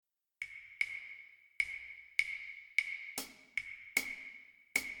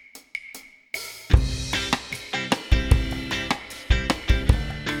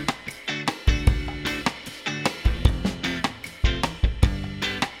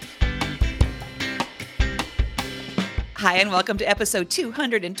Hi, and welcome to episode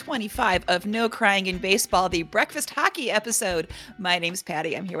 225 of No Crying in Baseball, the breakfast hockey episode. My name's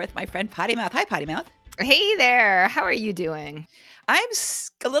Patty. I'm here with my friend Potty Mouth. Hi, Potty Mouth. Hey there. How are you doing? I'm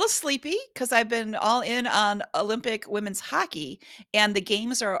a little sleepy because I've been all in on Olympic women's hockey, and the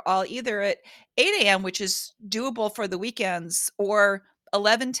games are all either at 8 a.m., which is doable for the weekends, or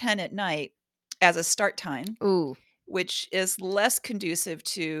 11:10 at night as a start time, Ooh. which is less conducive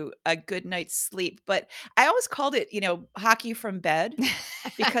to a good night's sleep. But I always called it, hockey from bed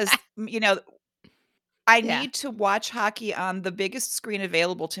because, I Yeah. need to watch hockey on the biggest screen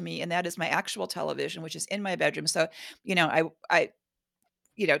available to me, and that is my actual television, which is in my bedroom. So, I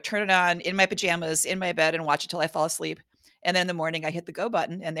turn it on in my pajamas in my bed and watch it till I fall asleep. And then in the morning, I hit the go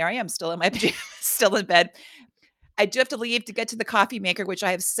button, and there I am, still in my pajamas, still in bed. I do have to leave to get to the coffee maker, which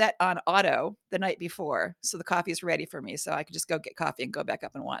I have set on auto the night before, so the coffee is ready for me, so I can just go get coffee and go back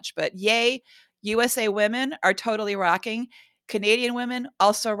up and watch. But yay, USA women are totally rocking. Canadian women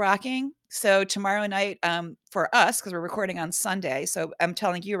also rocking. So tomorrow night, for us, because we're recording on Sunday, so I'm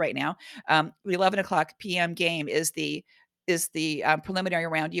telling you right now, the 11 o'clock p.m. game is the preliminary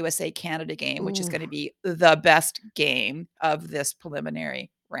round USA Canada game, which is Ooh. going to be the best game of this preliminary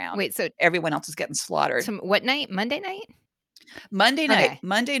round. Wait, so Everyone else is getting slaughtered. what night? Monday night? Monday night, Okay.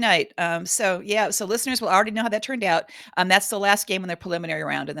 Monday night. So listeners will already know how that turned out. That's the last game in their preliminary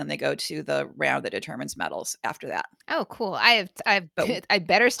round, and then they go to the round that determines medals after that. Oh, cool. I've But I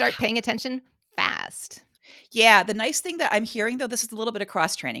better start wow. paying attention fast. Yeah, the nice thing that I'm hearing, though, this is a little bit of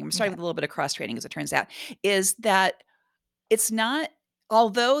cross training. I'm starting Okay. with a little bit of cross training, as it turns out, is that it's not.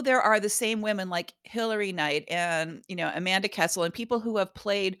 Although there are the same women like Hillary Knight and Amanda Kessel and people who have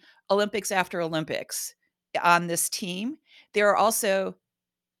played Olympics after Olympics on this team, there are also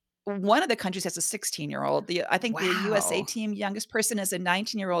one of the countries has a 16-year-old. I think the USA Wow. team youngest person is a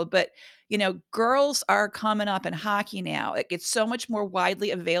 19-year-old, but, girls are coming up in hockey now. It's so much more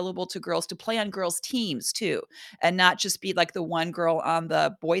widely available to girls to play on girls' teams too, and not just be like the one girl on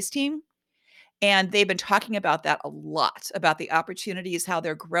the boys' team. And they've been talking about that a lot, about the opportunities, how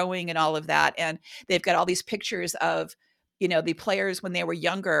they're growing and all of that. And they've got all these pictures of, the players when they were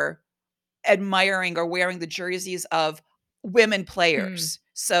younger admiring or wearing the jerseys of women Mm. players.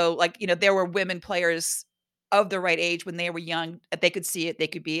 So, like, there were women players of the right age when they were young, they could see it, they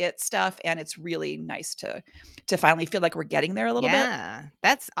could be it stuff, and it's really nice to finally feel like we're getting there a little bit. Yeah.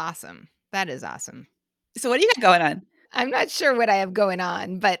 That's awesome. That is awesome. So what do you got going on? I'm not sure what I have going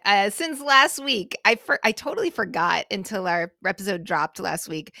on, but, since last week, I totally forgot until our episode dropped last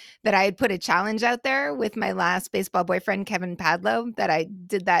week that I had put a challenge out there with my last baseball boyfriend, Kevin Padlow, that I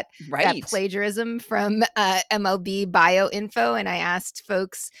did that Right. plagiarism from, MLB bio info, and I asked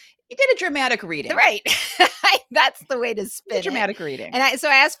folks. You did a dramatic reading. Right. That's the way to You did a spin it. dramatic reading. And I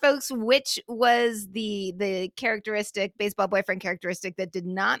asked folks which was the characteristic, baseball boyfriend characteristic that did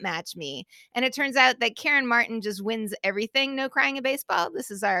not match me. And it turns out that Karen Martin just wins everything, no crying in baseball.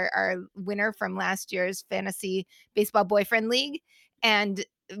 This is our winner from last year's fantasy baseball boyfriend league. And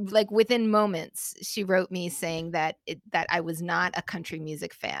like within moments, she wrote me saying that I was not a country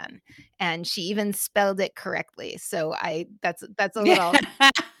music fan. And she even spelled it correctly. So that's a little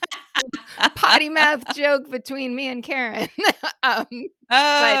potty mouth joke between me and Karen. um,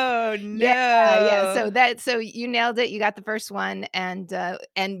 but Oh, yeah, yeah. no. So you nailed it. You got the first one, and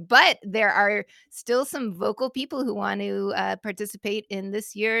but there are still some vocal people who want to participate in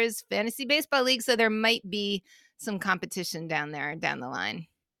this year's fantasy baseball league. So there might be some competition down there down the line.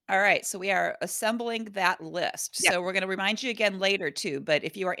 All right, so we are assembling that list. Yep. So we're going to remind you again later too, but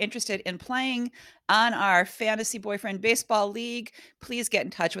if you are interested in playing on our Fantasy Boyfriend Baseball League, please get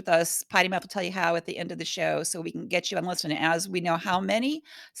in touch with us. Potty Mouth will tell you how at the end of the show so we can get you on list. And as we know how many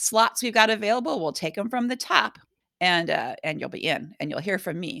slots we've got available, we'll take them from the top. And you'll be in, and you'll hear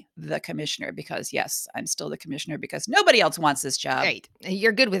from me, the commissioner, because yes, I'm still the commissioner because nobody else wants this job. Right.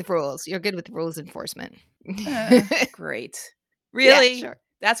 You're good with rules. You're good with rules enforcement. Great. Yeah, Really? sure.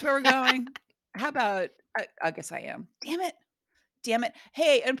 That's where we're going? How about I guess I am. Damn it. Damn it.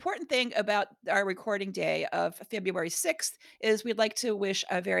 Hey, important thing about our recording day of February 6th is we'd like to wish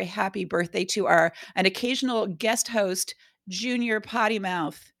a very happy birthday to an occasional guest host, Junior Potty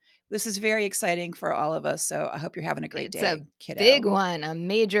Mouth. This is very exciting for all of us, so I hope you're having a great It's a day, big kiddo. one, a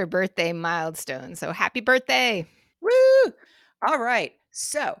major birthday milestone. So happy birthday. Woo! All right.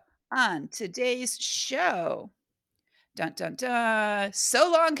 So, on today's show, dun dun dun.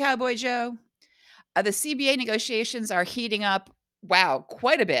 So long, Cowboy Joe. The CBA negotiations are heating up. Wow,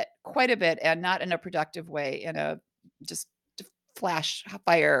 quite a bit, and not in a productive way, in a just flash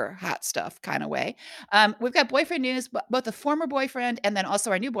fire hot stuff kind of way. We've got boyfriend news, both the former boyfriend and then also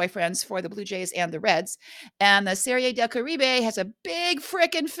our new boyfriends for the Blue Jays and the Reds. And the Serie del Caribe has a big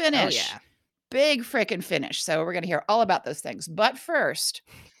frickin' finish. Oh, yeah. Big frickin' finish. So we're going to hear all about those things. But first,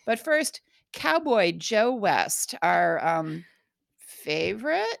 Cowboy Joe West, our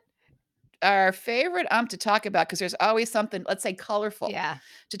favorite to talk about, because there's always something, let's say, colorful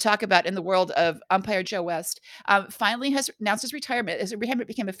to talk about in the world of umpire Joe West, finally has announced his retirement. His retirement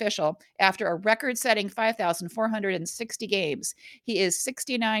became official after a record-setting 5,460 games. He is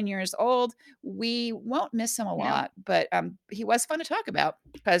 69 years old. We won't miss him a lot, but he was fun to talk about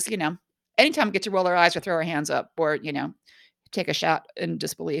because, anytime we get to roll our eyes or throw our hands up or, take a shot in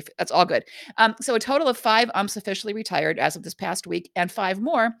disbelief, that's all good. So a total of 5 umps officially retired as of this past week, and 5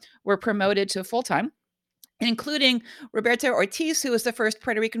 more were promoted to full-time, including Roberto Ortiz, who was the first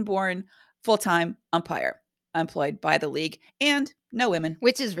Puerto Rican-born full-time umpire employed by the league, and no women.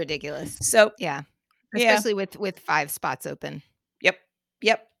 Which is ridiculous. So especially with 5 spots open. Yep.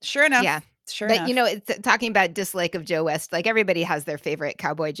 Sure enough. Yeah. Sure but enough. It's talking about dislike of Joe West, like everybody has their favorite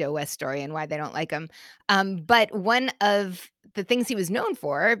Cowboy Joe West story and why they don't like him. But one of the things he was known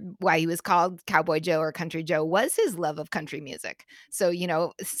for, why he was called Cowboy Joe or Country Joe, was his love of country music. So,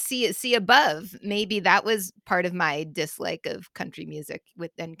 see above, maybe that was part of my dislike of country music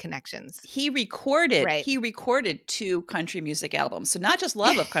within connections. He recorded 2 country music albums. So not just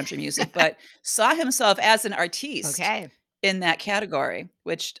love of country music, but saw himself as an artiste. Okay. In that category,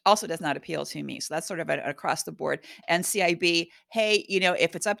 which also does not appeal to me. So that's sort of an across the board. NCIB, hey,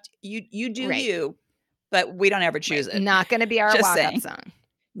 if it's up to you, you do you, but we don't ever choose it. Not going to be our walk-up song.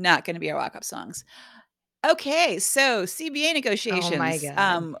 Not going to be our walk-up songs. Okay, so CBA negotiations, oh my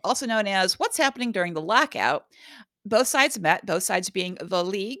God. Also known as what's happening during the lockout. Both sides met, both sides being the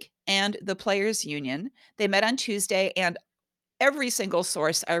league and the players union. They met on Tuesday, and every single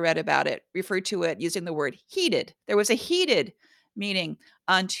source I read about it referred to it using the word heated. There was a heated meeting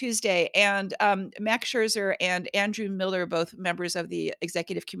on Tuesday, and Max Scherzer and Andrew Miller, both members of the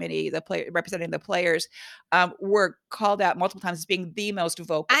executive committee, representing the players, were called out multiple times as being the most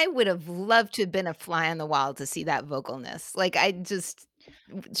vocal. I would have loved to have been a fly on the wall to see that vocalness. Like,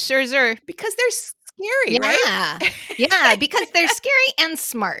 Scherzer, because they're scary, right? Yeah, because they're scary and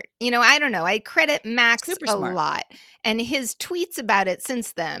smart. I don't know. I credit Max a lot. And his tweets about it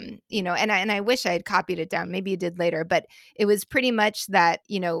since then, and I wish I had copied it down. Maybe you did later, but it was pretty much that,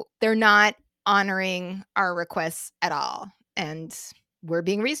 they're not honoring our requests at all. And we're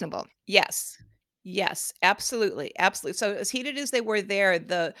being reasonable. Yes, absolutely. So as heated as they were there,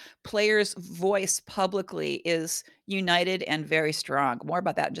 the players' voice publicly is united and very strong. More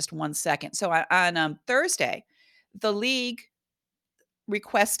about that in just 1 second. So on Thursday, the league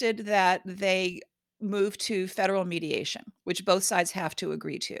requested that they move to federal mediation, which both sides have to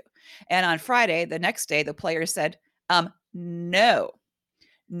agree to. And on Friday, the next day, the players said, no.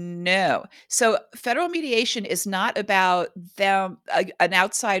 So federal mediation is not about them, an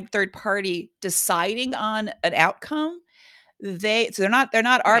outside third party deciding on an outcome. They're not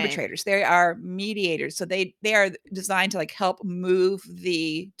arbitrators. They are mediators. So they are designed to help move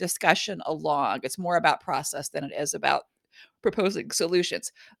the discussion along. It's more about process than it is about proposing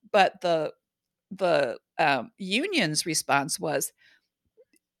solutions. But the union's response was,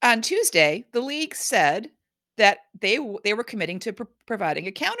 on Tuesday, the league said that they were committing to providing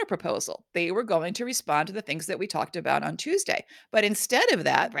a counter proposal. They were going to respond to the things that we talked about on Tuesday. But instead of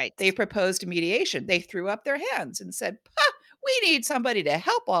that, they proposed mediation. They threw up their hands and said, we need somebody to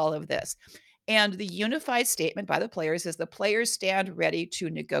help all of this. And the unified statement by the players is the players stand ready to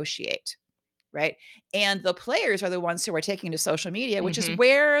negotiate. Right. And the players are the ones who are taking to social media, which is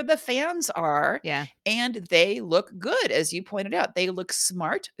where the fans are. Yeah. And they look good, as you pointed out. They look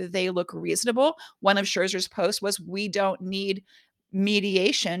smart. They look reasonable. One of Scherzer's posts was, we don't need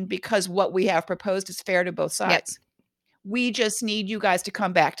mediation because what we have proposed is fair to both sides. Yep. We just need you guys to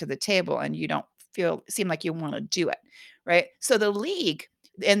come back to the table, and you don't seem like you want to do it. Right. So the league,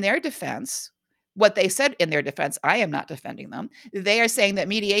 in their defense, what they said in their defense, I am not defending them. They are saying that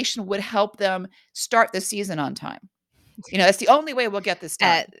mediation would help them start the season on time. That's the only way we'll get this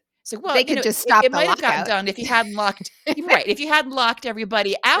done. So, well, they could just stop. It might have gotten done if you hadn't locked right. If you hadn't locked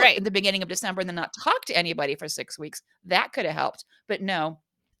everybody out in the beginning of December and then not talked to anybody for 6 weeks, that could have helped. But no.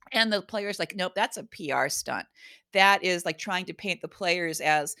 And the players nope, that's a PR stunt. That is trying to paint the players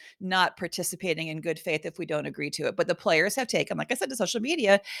as not participating in good faith if we don't agree to it. But the players have taken, like I said, to social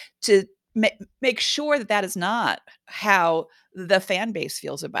media to make sure that is not how the fan base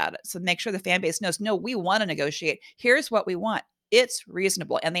feels about it. So make sure the fan base knows, no, we want to negotiate. Here's what we want. It's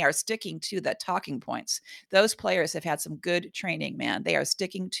reasonable, and they are sticking to the talking points. Those players have had some good training, man. They are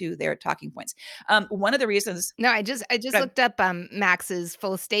sticking to their talking points. One of the reasons No, I just uh, looked up, Max's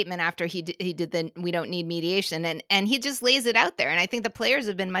full statement after he did the "We don't need mediation," and he just lays it out there, and I think the players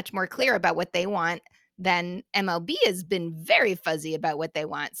have been much more clear about what they want than MLB has been very fuzzy about what they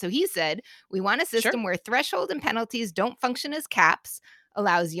want. So he said, "We want a sure. system where threshold and penalties don't function as caps,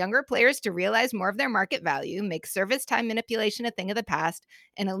 allows younger players to realize more of their market value, make service time manipulation a thing of the past,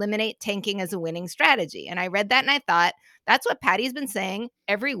 and eliminate tanking as a winning strategy." And I read that and I thought, that's what Patty's been saying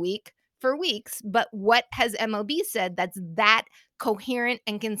every week for weeks, but what has MLB said that's that coherent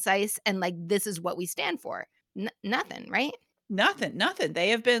and concise and like this is what we stand for? Nothing, right? Nothing, nothing.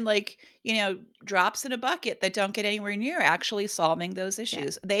 They have been like, drops in a bucket that don't get anywhere near actually solving those Yeah.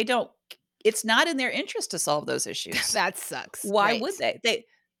 issues. They don't It's not in their interest to solve those issues. That sucks. Why Right. would they?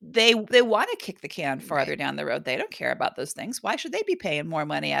 They wanna kick the can Right. farther down the road. They don't care about those things. Why should they be paying more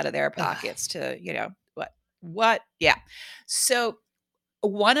money out of their Ugh. pockets to, what? Yeah. So,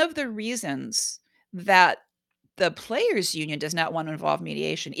 one of the reasons that the players union does not want to involve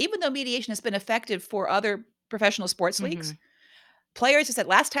mediation, even though mediation has been effective for other professional sports leagues, Mhm. players have said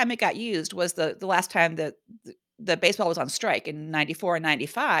last time it got used was the last time that the baseball was on strike in '94 and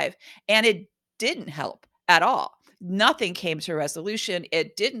 '95, and it didn't help at all. Nothing came to a resolution.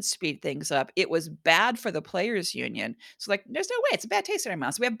 It didn't speed things up. It was bad for the players union. So, like, there's no way. It's a bad taste in our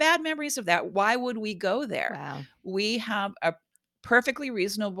mouths. We have bad memories of that. Why would we go there? Wow. We have a perfectly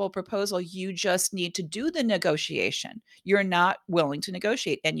reasonable proposal. You just need to do the negotiation. You're not willing to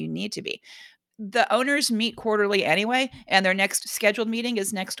negotiate, and you need to be. The owners meet quarterly anyway, and their next scheduled meeting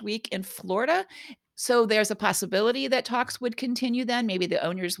is next week in Florida. So there's a possibility that talks would continue then. Maybe the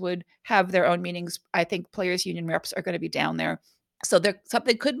owners would have their own meetings. I think players union reps are going to be down there. So there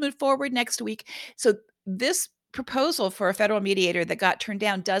something could move forward next week. So this proposal for a federal mediator that got turned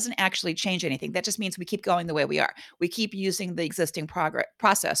down doesn't actually change anything. That just means we keep going the way we are. We keep using the existing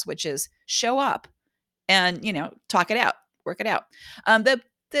process, which is show up and, talk it out, work it out. The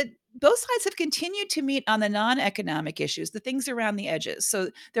both sides have continued to meet on the non-economic issues, the things around the edges. So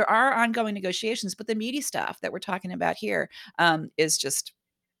there are ongoing negotiations, but the meaty stuff that we're talking about here is just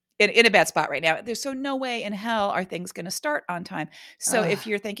in a bad spot right now. There's so no way in hell are things going to start on time. So if Ugh.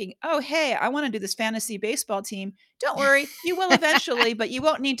 you're thinking, oh, hey, I want to do this fantasy baseball team, don't worry, you will eventually, but you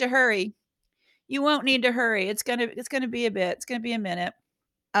won't need to hurry. You won't need to hurry. It's gonna be a bit. It's gonna be a minute.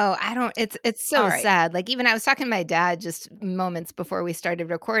 Oh, I don't it's All so right. sad. Like, even I was talking to my dad just moments before we started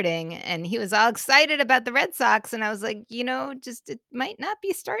recording, and he was all excited about the Red Sox, and I was like, just it might not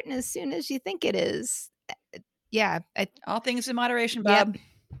be starting as soon as you think it is." Yeah, All things in moderation, yep. Bob.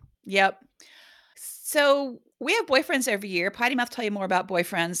 Yep. So we have boyfriends every year. Patty Mouth tell you more about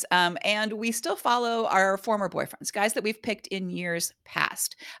boyfriends, and we still follow our former boyfriends, guys that we've picked in years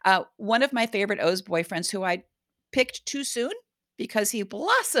past. One of my favorite O's boyfriends, who I picked too soon because he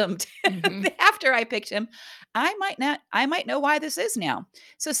blossomed Mhm. after I picked him. I might not. I might know why this is now.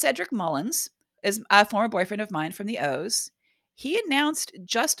 So Cedric Mullins is a former boyfriend of mine from the O's. He announced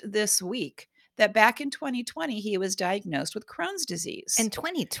just this week that back in 2020 he was diagnosed with Crohn's In disease. Crohn's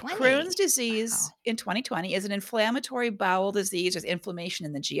 2020. disease Wow. in 2020 is an inflammatory bowel disease. There's inflammation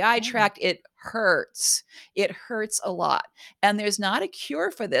in the GI Oh. tract. It hurts. It hurts a lot. And there's not a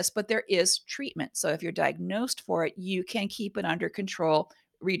cure for this, but there is treatment. So if you're diagnosed for it, you can keep it under control,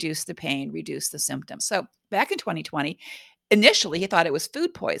 reduce the pain, reduce the symptoms. So back in 2020, initially he thought it was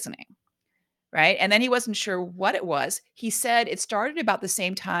food poisoning. Right? And then he wasn't sure what it was. He said it started about the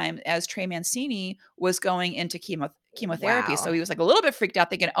same time as Trey Mancini was going into chemotherapy. So Wow. he was like a little bit freaked out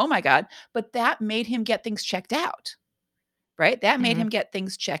thinking, "Oh my god," but that made him get things checked out. Right? That made Mhm. him get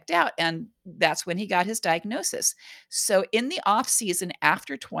things checked out, and that's when he got his diagnosis. So in the off season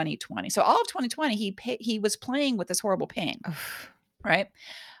after 2020, so all of 2020 he was playing with this horrible pain, Oof. right?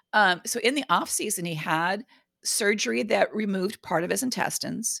 So in the off season he had surgery that removed part of his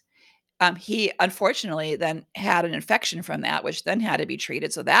intestines. He unfortunately then had an infection from that, which then had to be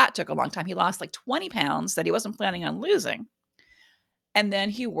treated. So that took a long time. He lost like 20 pounds that he wasn't planning on losing. And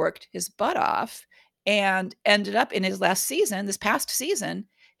then he worked his butt off and ended up in his last season, this past season,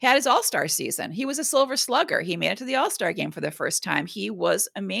 he had his all-star season. He was a silver slugger. He made it to the all-star game for the first time. He was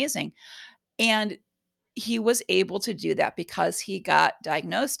amazing. And he was able to do that because he got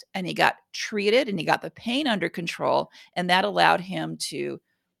diagnosed and he got treated and he got the pain under control. And that allowed him to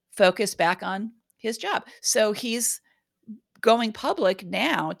focus back on his job. So he's going public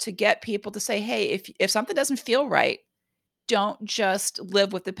now to get people to say, "Hey, if something doesn't feel right, don't just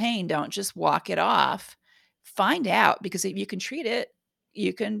live with the pain, don't just walk it off. Find out because if you can treat it,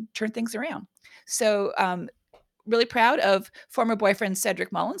 you can turn things around." So, really proud of former boyfriend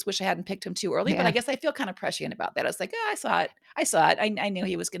Cedric Mullins. Wish I hadn't picked him too early, but I Yeah. guess I feel kind of prescient about that. I was like, I saw it. I saw it. I knew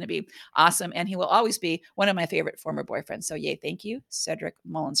he was going to be awesome, and he will always be one of my favorite former boyfriends. So, yay, thank you, Cedric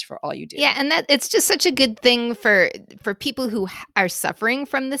Mullins, for all you do. Yeah, and that it's just such a good thing for people who are suffering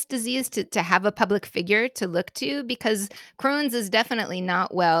from this disease to have a public figure to look to, because Crohn's is definitely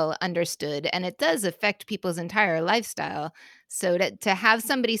not well understood, and it does affect people's entire lifestyle. So to have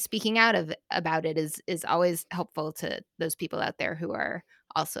somebody speaking out about it is always helpful to those people out there who are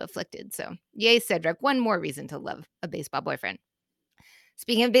also afflicted. So, yay, Cedric! One more reason to love a baseball boyfriend.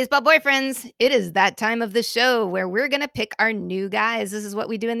 Speaking of baseball boyfriends, it is that time of the show where we're going to pick our new guys. This is what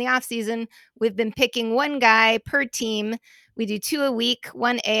we do in the off season. We've been picking one guy per team. We do 2 a week,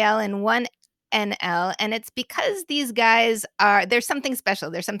 one AL and one NL. And it's because these guys there's something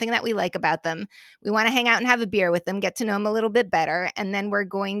special. There's something that we like about them. We want to hang out and have a beer with them, get to know them a little bit better. And then we're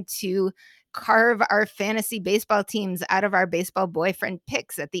going to carve our fantasy baseball teams out of our baseball boyfriend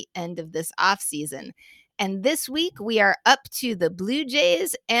picks at the end of this off season. And this week we are up to the Blue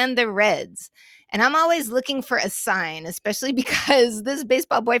Jays and the Reds. And I'm always looking for a sign, especially because this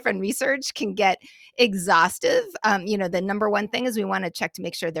baseball boyfriend research can get exhaustive. The number one thing is we want to check to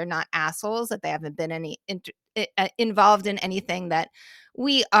make sure they're not assholes, that they haven't been involved in anything that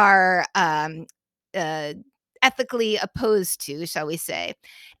we are ethically opposed to, shall we say.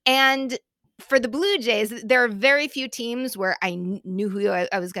 And for the Blue Jays, there are very few teams where I knew who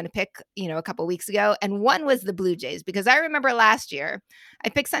I was going to pick, a couple weeks ago. And one was the Blue Jays, because I remember last year I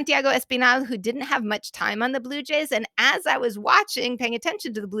picked Santiago Espinal, who didn't have much time on the Blue Jays. And as I was paying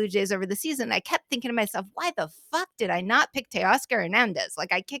attention to the Blue Jays over the season, I kept thinking to myself, why the fuck did I not pick Teoscar Hernandez?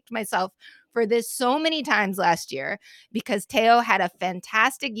 Like, I kicked myself for this so many times last year, because Teo had a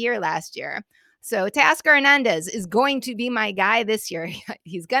fantastic year last year. So Teoscar Hernandez is going to be my guy this year.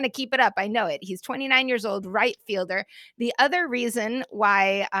 He's going to keep it up. I know it. He's 29 years old, right fielder. The other reason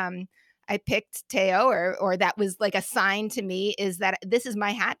why I picked Teo, or that was like a sign to me, is that this is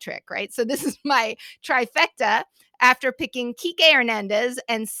my hat trick, right? So this is my trifecta after picking Kike Hernandez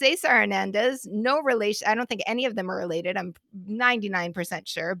and Cesar Hernandez. No relation. I don't think any of them are related. I'm 99%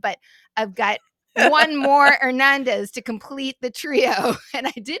 sure, but I've got one more Hernandez to complete the trio. And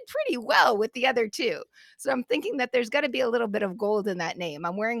I did pretty well with the other two. So I'm thinking that there's got to be a little bit of gold in that name.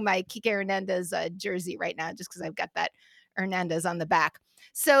 I'm wearing my Kike Hernandez jersey right now, just because I've got that Hernandez on the back.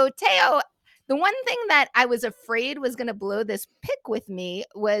 So Teo, the one thing that I was afraid was going to blow this pick with me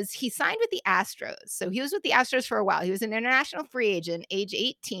was he signed with the Astros. So he was with the Astros for a while. He was an international free agent, age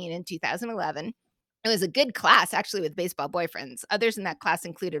 18 in 2011. It was a good class, actually, with baseball boyfriends. Others in that class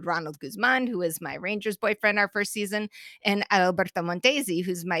included Ronald Guzman, who was my Rangers boyfriend our first season, and Alberto Montesi,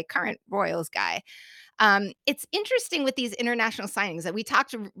 who's my current Royals guy. It's interesting with these international signings that we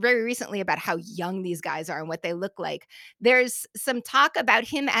talked very recently about how young these guys are and what they look like. There's some talk about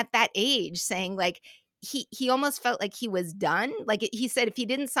him at that age saying, like, he almost felt like he was done. Like, he said if he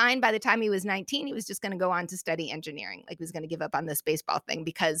didn't sign by the time he was 19, he was just going to go on to study engineering. Like, he was going to give up on this baseball thing,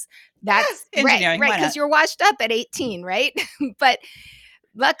 because that's Engineering, right, because you're washed up at 18, right? But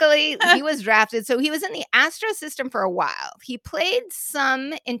luckily, he was drafted. So he was in the Astro system for a while. He played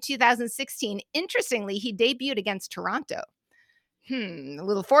some in 2016. Interestingly, he debuted against Toronto. A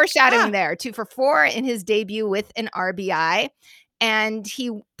little foreshadowing there. 2 for 4 in his debut with an RBI. And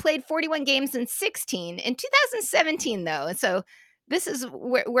he played 41 games in 16. In 2017, though, so this is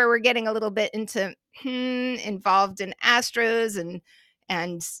where we're getting a little bit into involved in Astros,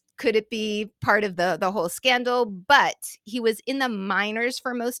 and could it be part of the whole scandal? But he was in the minors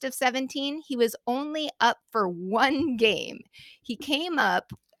for most of 17. He was only up for 1 game. He came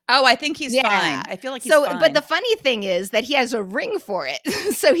up. Oh, I think he's fine. I feel like he's fine. But the funny thing is that he has a ring for it.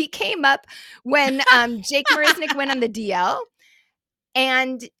 So he came up when Jake Marisnick went on the DL.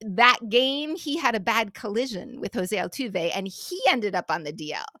 And that game, he had a bad collision with Jose Altuve, and he ended up on the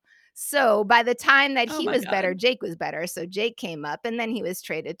DL. So by the time that he was better, Jake was better. So Jake came up, and then he was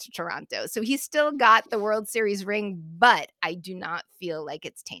traded to Toronto. So he still got the World Series ring, but I do not feel like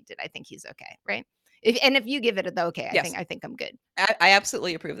it's tainted. I think he's okay, right? If you give it the okay, Yes. I think I'm good. I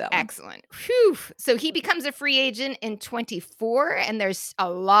absolutely approve that one. Excellent. Whew. So he becomes a free agent in 24, and there's a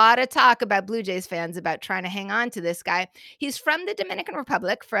lot of talk about Blue Jays fans about trying to hang on to this guy. He's from the Dominican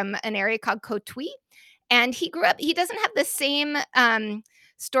Republic, from an area called Cotuí, and he grew up. He doesn't have the same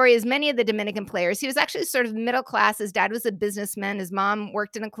story as many of the Dominican players. He was actually sort of middle class. His dad was a businessman. His mom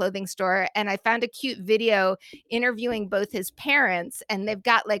worked in a clothing store. And I found a cute video interviewing both his parents, and they've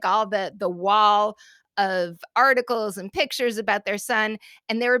got like all the wall of articles and pictures about their son,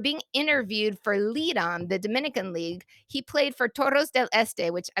 and they were being interviewed for Lidom, the Dominican League. He played for Toros del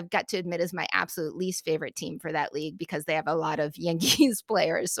Este, which I've got to admit is my absolute least favorite team for that league because they have a lot of Yankees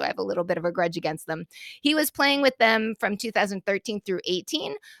players, so I have a little bit of a grudge against them. He was playing with them from 2013 through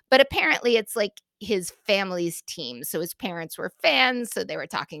 18, but apparently it's like his family's team. So his parents were fans, so they were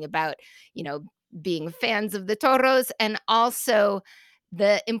talking about, you know, being fans of the Toros, and also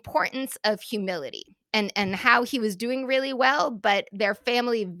the importance of humility and how he was doing really well, but their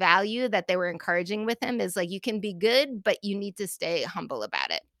family value that they were encouraging with him is like, you can be good, but you need to stay humble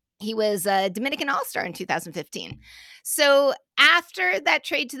about it. He was a Dominican All-Star in 2015. So after that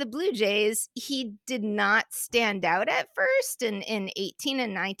trade to the Blue Jays, he did not stand out at first. And in 18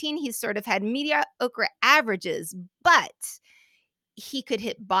 and 19, he sort of had mediocre averages, but he could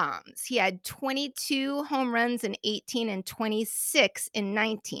hit bombs. He had 22 home runs in 18 and 26 in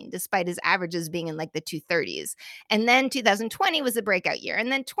 19, despite his averages being in like the 230s. And then 2020 was a breakout year. And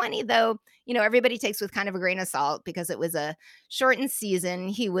then 20, though, you know, everybody takes with kind of a grain of salt because it was a shortened season.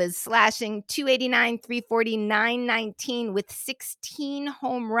 He was slashing 289, 340, 919 with 16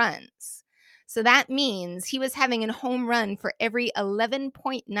 home runs. So that means he was having a home run for every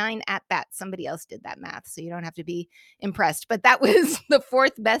 11.9 at bats. Somebody else did that math, so you don't have to be impressed. But that was the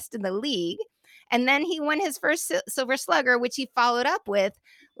fourth best in the league. And then he won his first Silver Slugger, which he followed up with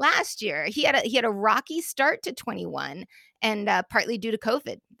last year. He had a rocky start to 21, and partly due to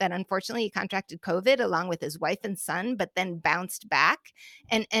COVID. That unfortunately he contracted COVID along with his wife and son, but then bounced back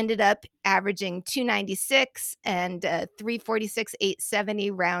and ended up averaging 296 and 346,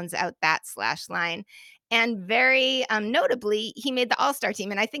 870 rounds out that slash line. And very notably, he made the All-Star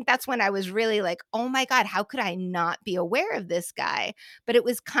team. And I think that's when I was really like, oh my God, how could I not be aware of this guy? But it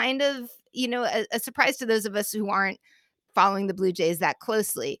was kind of, you know, a surprise to those of us who aren't following the Blue Jays that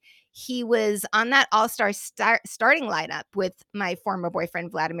closely. He was on that all-star starting lineup with my former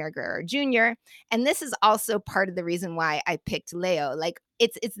boyfriend, Vladimir Guerrero Jr. And this is also part of the reason why I picked Leo. Like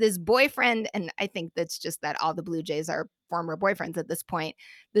it's this boyfriend, and I think that's just that all the Blue Jays are former boyfriends at this point.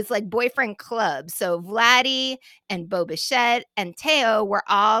 This like boyfriend club. So Vladdy and Bo Bichette and Teo were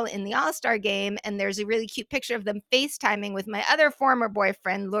all in the All-Star game, and there's a really cute picture of them FaceTiming with my other former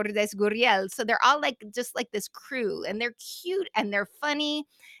boyfriend, Lourdes Gurriel. So they're all like just like this crew, and they're cute and they're funny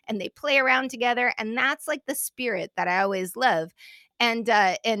and they play around together, and that's like the spirit that I always love. And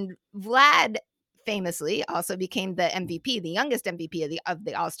Vlad famously also became the MVP, the youngest MVP of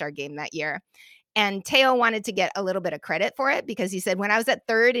the All-Star game that year. And Teo wanted to get a little bit of credit for it because he said, when I was at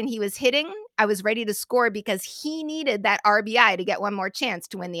third and he was hitting, I was ready to score because he needed that RBI to get one more chance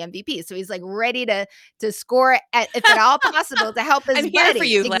to win the MVP. So he's like ready to score if at all possible to help his I'm buddy. here for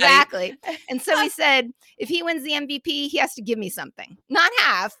you, Vladdy. Exactly. And so he said, if he wins the MVP, he has to give me something. Not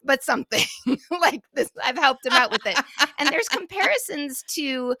half, but something. Like this, I've helped him out with it. And there's comparisons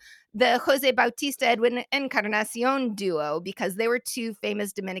to the Jose Bautista Edwin Encarnacion duo because they were two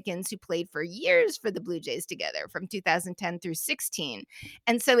famous Dominicans who played for years for the Blue Jays together from 2010 through 16.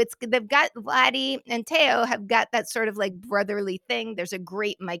 And so they've got Vladdy and Teo have got that sort of like brotherly thing. There's a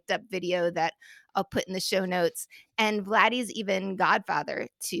great mic'd up video that I'll put in the show notes. And Vladdy's even godfather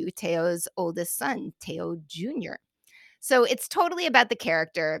to Teo's oldest son, Teo Jr. So it's totally about the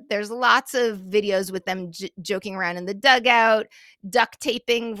character. There's lots of videos with them joking around in the dugout, duct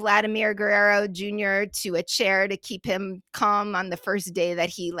taping Vladimir Guerrero Jr. to a chair to keep him calm on the first day that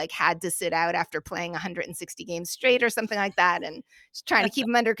he like had to sit out after playing 160 games straight or something like that, and just trying to keep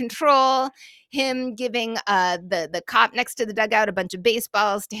him under control. Him giving the cop next to the dugout a bunch of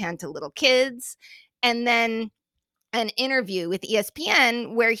baseballs to hand to little kids, and then an interview with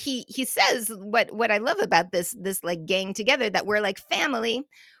ESPN where he says what I love about this like gang together, that we're like family.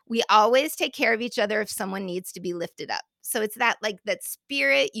 We always take care of each other if someone needs to be lifted up. So it's that like that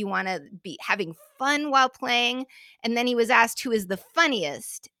spirit. You want to be having fun while playing. And then he was asked who is the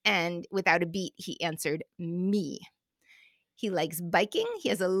funniest, and without a beat, he answered, me. He likes biking. He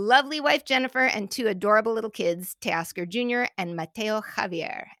has a lovely wife, Jennifer, and two adorable little kids, Teoscar Jr. and Mateo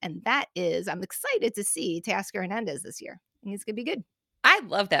Javier. And I'm excited to see Teoscar Hernandez this year. I think it's going to be good. I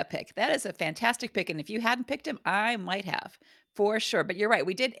love that pick. That is a fantastic pick. And if you hadn't picked him, I might have for sure. But you're right.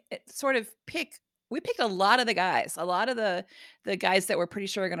 We did sort of we picked a lot of the guys. A lot of the guys that we're pretty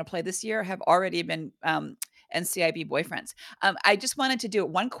sure are going to play this year have already been NCIB boyfriends. I just wanted to do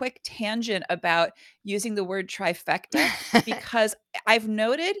one quick tangent about using the word trifecta because I've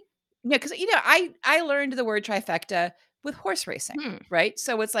noted, because I learned the word trifecta with horse racing, right?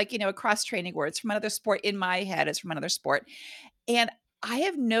 So it's like, a cross training word. It's from another sport. In my head, it's from another sport. And I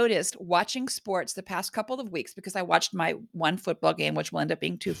have noticed watching sports the past couple of weeks because I watched my 1 football game, which will end up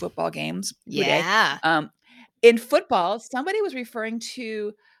being 2 football games, who dey? Yeah. In football, somebody was referring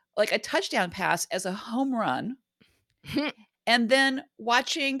to, like, a touchdown pass as a home run, and then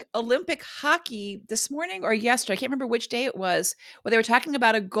watching Olympic hockey this morning or yesterday, I can't remember which day it was, where they were talking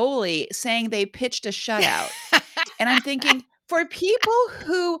about a goalie saying they pitched a shutout, and I'm thinking, for people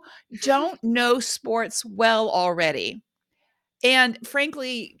who don't know sports well already, and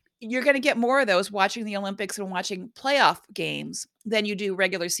frankly, you're gonna get more of those watching the Olympics and watching playoff games than you do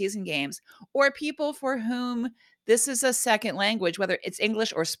regular season games, or people for whom this is a second language, whether it's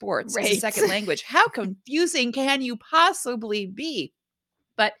English or sports is a Right. second language. How confusing can you possibly be?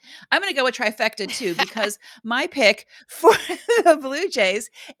 But I'm gonna go with trifecta too, because my pick for the Blue Jays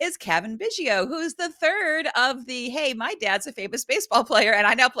is Cavan Biggio, who's the 3rd of the, "Hey, my dad's a famous baseball player, and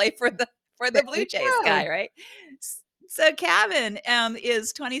I now play for the There Blue you Jays" go. guy, right? So Cavan,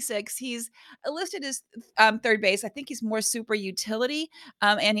 is 26. He's listed as, 3rd base. I think he's more super utility,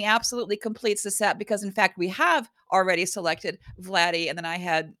 and he absolutely completes the set because, in fact, we have already selected Vladdy, and then I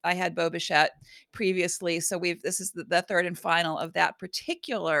had Bo Bichette previously. So this is the 3rd and final of that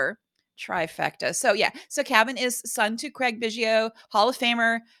particular trifecta. So yeah, so Cavan is son to Craig Biggio, Hall of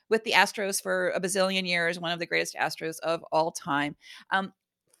Famer with the Astros for a bazillion years, one of the greatest Astros of all time. Um,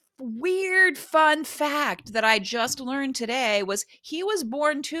 Weird fun fact that I just learned today was he was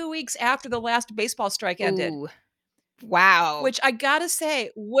born 2 weeks after the last baseball strike ended, Ooh. Wow. which I gotta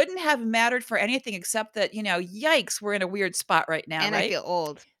say wouldn't have mattered for anything except that, yikes, we're in a weird spot right now, And I right? feel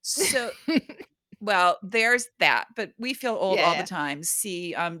old. So well, there's that, but we feel old all the Yeah. time.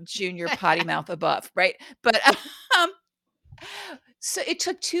 See, junior potty mouth above, right? But, um, so it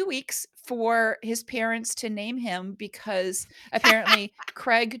took 2 weeks for his parents to name him because apparently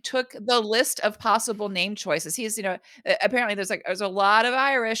Craig took the list of possible name choices. Apparently there's a lot of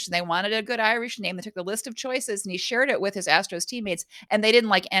Irish and they wanted a good Irish name. They took the list of choices and he shared it with his Astros teammates and they didn't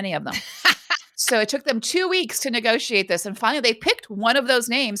like any of them. So it took them 2 weeks to negotiate this, and finally they picked one of those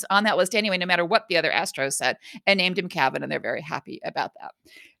names on that list anyway, no matter what the other Astros said, and named him Cavan, and they're very happy about that.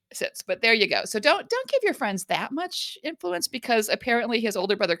 But there you go. So don't give your friends that much influence because apparently his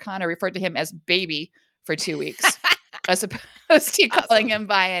older brother Connor referred to him as baby for 2 weeks as opposed to calling Awesome. him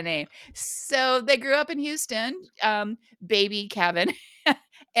by a name. So they grew up in Houston, baby Cavan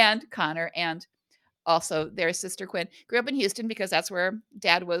and Connor and also their sister Quinn grew up in Houston because that's where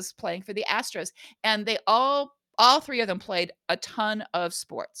dad was playing for the Astros. And they all 3 of them played a ton of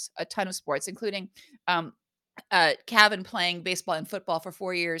sports, including Cavan playing baseball and football for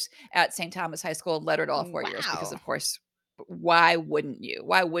 4 years at St. Thomas High School and lettered all 4 years because, Wow. of course, why wouldn't you?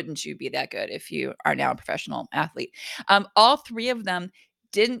 Why wouldn't you be that good if you are now a professional athlete? All 3 of them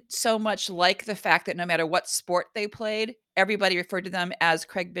didn't so much like the fact that no matter what sport they played, everybody referred to them as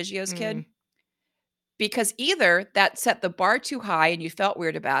Craig Biggio's Mm. kid because either that set the bar too high and you felt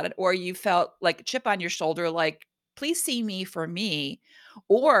weird about it, or you felt like a chip on your shoulder, like, please see me for me,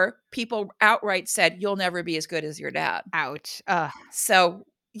 or people outright said, you'll never be as good as your dad. Ouch. Ugh, So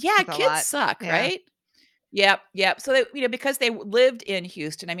yeah, that's a kids lot. suck, Yeah. right? Yep, yep. So because they lived in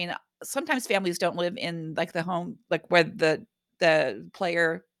Houston, I mean, sometimes families don't live in like the home, like where the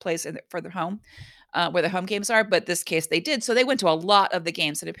player plays for their home, where the home games are. But this case, they did. So they went to a lot of the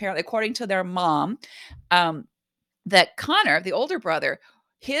games, and apparently, according to their mom, um, that Connor, the older brother,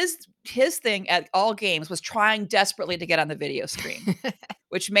 his thing at all games was trying desperately to get on the video screen,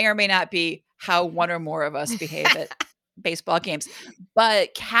 which may or may not be how one or more of us behave at baseball games.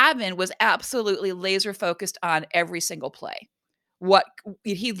 But Cavan was absolutely laser focused on every single play. What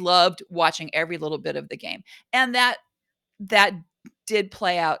he loved watching every little bit of the game. And that did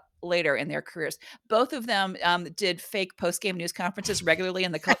play out later in their careers. Both of them did fake post-game news conferences regularly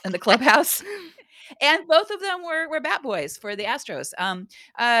in the clubhouse. And both of them were bat boys for the Astros.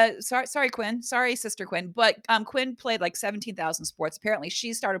 Sorry, Quinn. Sorry, sister Quinn. But Quinn played like 17,000 sports. Apparently,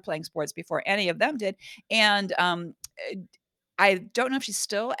 she started playing sports before any of them did. And I don't know if she's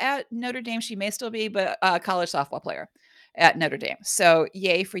still at Notre Dame. She may still be, but a college softball player at Notre Dame. So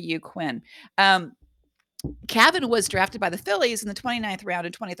yay for you, Quinn. Cavan was drafted by the Phillies in the 29th round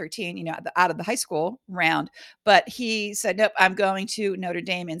in 2013, out of the high school round. But he said, nope, I'm going to Notre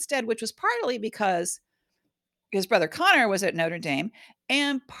Dame instead, which was partly because his brother Connor was at Notre Dame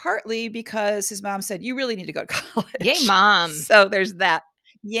and partly because his mom said, you really need to go to college. Yay, mom. So there's that.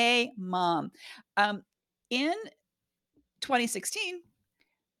 Yay, mom. In 2016,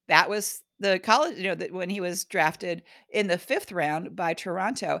 that was the college, that when he was drafted in the 5th round by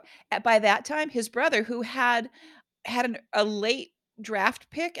Toronto. By that time, his brother, who had a late draft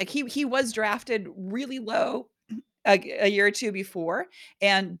pick, like he was drafted really low a year or two before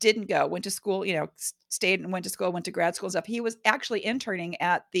and didn't go, went to school, stayed and went to school, went to grad school and stuff. He was actually interning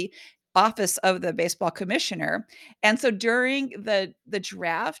at the office of the baseball commissioner. And so during the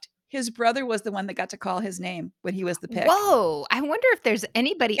draft, his brother was the one that got to call his name when he was the pick. Whoa! I wonder if there's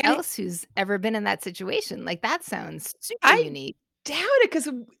anybody And else who's ever been in that situation. Like, that sounds super I unique. doubt it because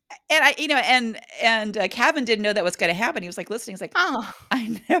and I Kevin didn't know that was gonna happen. He was, like, listening. He's like, Oh,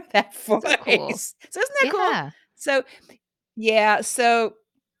 "I know that so cool. voice." So isn't that cool? Yeah. So yeah, so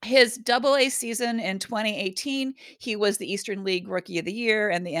his double-A season in 2018, he was the Eastern League Rookie of the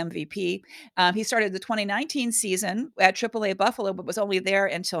Year and the MVP. He started the 2019 season at AAA Buffalo, but was only there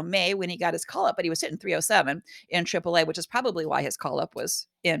until May when he got his call-up, but he was hitting .307 in AAA, which is probably why his call-up was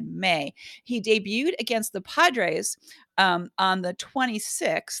in May. He debuted against the Padres, on the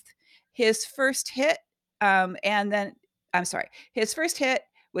 26th. His first hit, and then I'm sorry, his first hit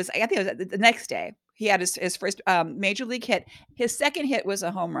was, I think it was the next day. He had his first major league hit. His second hit was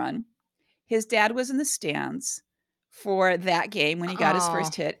a home run. His dad was in the stands for that game when he got his Oh,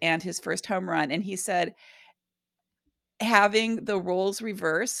 first hit and his first home run. And he said, having the roles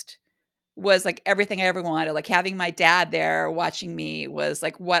reversed was like everything I ever wanted. Like having my dad there watching me was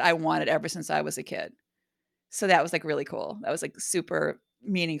like what I wanted ever since I was a kid. So that was like really cool. That was like super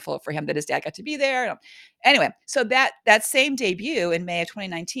meaningful for him that his dad got to be there. Anyway, so that same debut in May of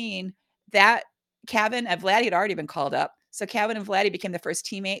 2019, that Kevin and Vladdy had already been called up. So Kevin and Vladdy became the first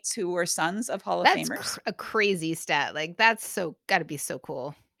teammates who were sons of Hall of that's Famers. a crazy stat. Like, that's so gotta be so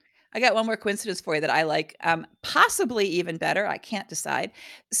cool. I got one more coincidence for you that I like, possibly even better. I can't decide.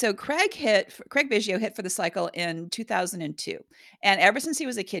 So Craig Biggio hit for the cycle in 2002. And ever since he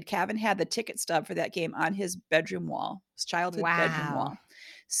was a kid, Kevin had the ticket stub for that game on his bedroom wall, his childhood bedroom Wow. wall.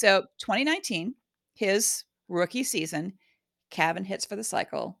 So 2019, his rookie season, Kevin hits for the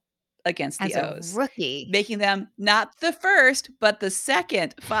cycle against the As a O's, rookie. making them not the first, but the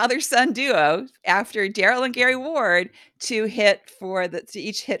second father-son duo after Darryl and Gary Ward to each hit for the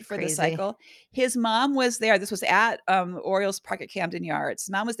Crazy. cycle. His mom was there. This was at Orioles Park at Camden Yards.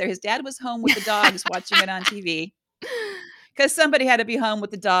 Mom was there. His dad was home with the dogs watching it on TV because somebody had to be home with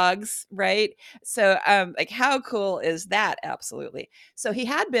the dogs, right? So, like, how cool is that? Absolutely. So he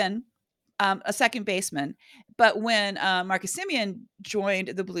had been a second baseman, but when Marcus Semien joined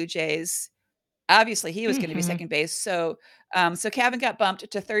the Blue Jays, obviously he was going to be Mhm. second base. So, so Kevin got bumped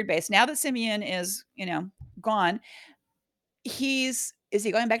to third base. Now that Semien is, gone, is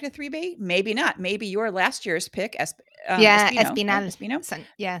he going back to 3B? Maybe not. Maybe your last year's pick, Yeah, Espino, right? Espinal.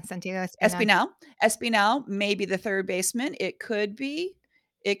 Espino, Santiago Espinal. Espinal, maybe the third baseman. It could be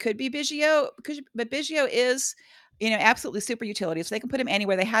Biggio, but Biggio is, absolutely super utility. So they can put him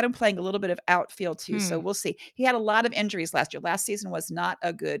anywhere. They had him playing a little bit of outfield too. So Hmm. we'll see. He had a lot of injuries last year. Last season was not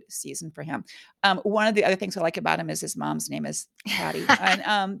a good season for him. One of the other things I like about him is his mom's name is Patty.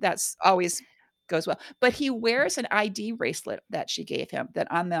 And that's always goes well. But he wears an ID bracelet that she gave him that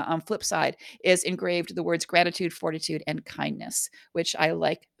on the flip side is engraved the words gratitude, fortitude, and kindness, which I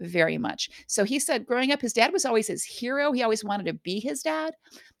like very much. So he said growing up, his dad was always his hero. He always wanted to be his dad.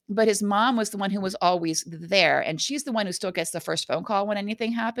 But his mom was the one who was always there. And she's the one who still gets the first phone call when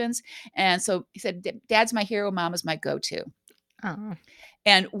anything happens. And so he said, Dad's my hero, mom is my go to. Oh.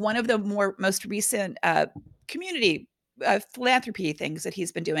 And one of the most recent community philanthropy things that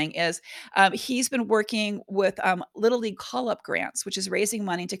he's been doing is he's been working with Little League call-up grants, which is raising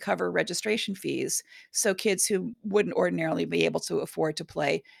money to cover registration fees. So kids who wouldn't ordinarily be able to afford to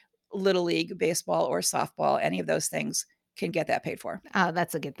play Little League baseball or softball, any of those things, can get that paid for. Oh,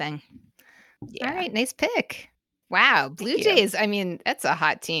 that's a good thing. All Yeah. right, nice pick. Wow, Thank Blue you. Jays, I mean, that's a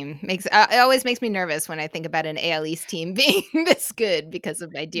hot team. It always makes me nervous when I think about an AL East team being this good because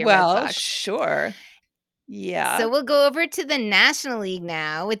of my dear Red Well, Sox. sure. So Yeah. we'll go over to the National League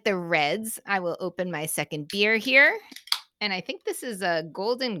now with the Reds. I will open my second beer here. And I think this is a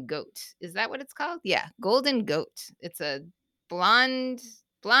Golden Goat. Is that what it's called? Yeah, Golden Goat. It's a blonde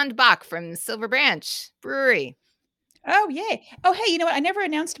Bock from Silver Branch Brewery. Oh, yay. Oh, hey, you know what? I never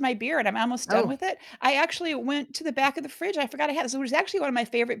announced my beer and I'm almost done Oh, with it. I actually went to the back of the fridge. I forgot I had this. It was actually one of my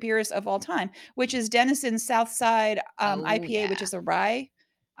favorite beers of all time, which is Denison's Southside oh IPA, which yeah. is a rye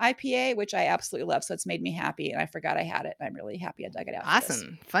IPA, which I absolutely love. So it's made me happy. And I forgot I had it. And I'm really happy I dug it out for this.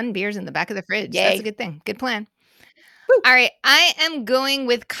 Awesome. Fun beers in the back of the fridge. That's a Yay. good thing. Good plan. Woo. All right, I am going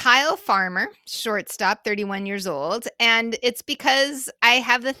with Kyle Farmer, shortstop, 31 years old, and it's because I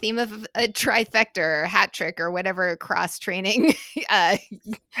have the theme of a trifecta or hat trick or whatever cross training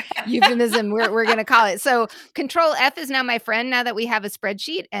euphemism we're going to call it. So Control F is now my friend now that we have a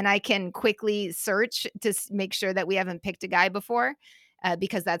spreadsheet and I can quickly search to make sure that we haven't picked a guy before.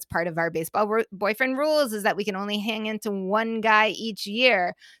 because that's part of our baseball boyfriend rules, is that we can only hang into one guy each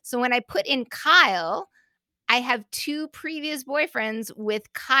year. So when I put in Kyle, I have 2 previous boyfriends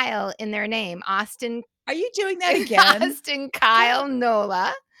with Kyle in their name, Austin Are you doing that again? Austin Kyle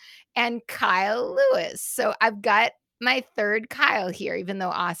Nola and Kyle Lewis. So I've got my 3rd Kyle here, even though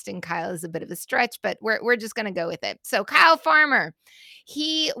Austin Kyle is a bit of a stretch, but we're just gonna go with it. So Kyle Farmer,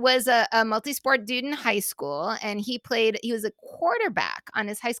 he was a multi-sport dude in high school, and he was a quarterback on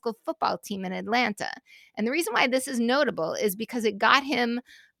his high school football team in Atlanta. And the reason why this is notable is because it got him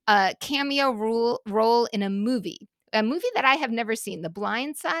a cameo role in a movie that I have never seen, The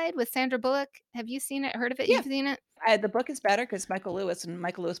Blind Side with Sandra Bullock. Have you seen it? Heard of it? Yeah. You've seen it? The book is better because Michael Lewis, and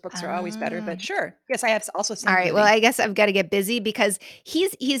Michael Lewis books are always better, Ah. but sure. Yes, I have also seen All the right. Well, movie. I guess I've got to get busy because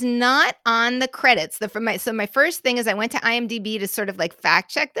he's not on the credits. My first thing is I went to IMDb to sort of like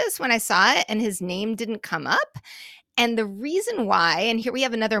fact check this when I saw it, and his name didn't come up. And the reason why, and here we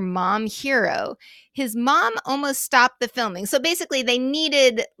have another mom hero, his mom almost stopped the filming. So basically, they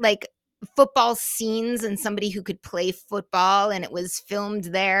needed like football scenes and somebody who could play football, and it was filmed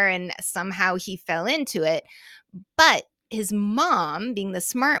there, and somehow he fell into it. But his mom, being the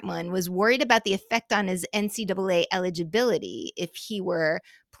smart one, was worried about the effect on his NCAA eligibility if he were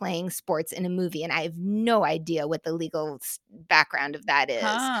playing sports in a movie. And I have no idea what the legal background of that is.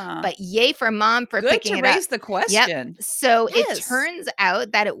 Huh. But yay for mom for Good picking to it up. raise the Yep. question. So it Yes. turns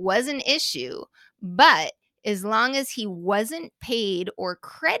out that it was an issue, but as long as he wasn't paid or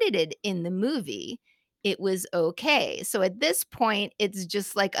credited in the movie, it was okay. So at this point, it's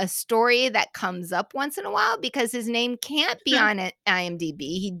just like a story that comes up once in a while because his name can't be on it,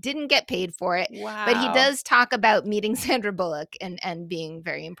 IMDb. He didn't get paid for it, but he Wow. does talk about meeting Sandra Bullock and being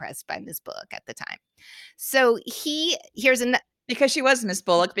very impressed by Miss Bullock at the time. So here's an Because she was Miss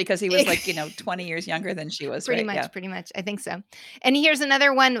Bullock, because he was like, 20 years younger than she was, pretty right? much, Yeah. pretty much. I think so. And here's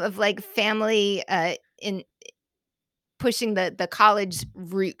another one of like family in pushing the college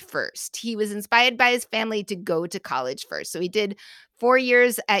route first. He was inspired by his family to go to college first. So he did 4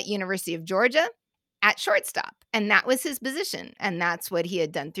 years at University of Georgia at shortstop, and that was his position. And that's what he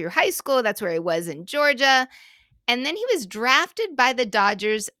had done through high school. That's where he was in Georgia. And then he was drafted by the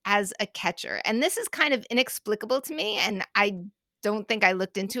Dodgers as a catcher. And this is kind of inexplicable to me, and I don't think I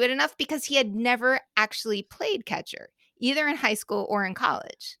looked into it enough because he had never actually played catcher, either in high school or in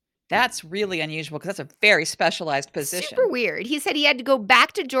college. That's really unusual because that's a very specialized position. Super weird. He said he had to go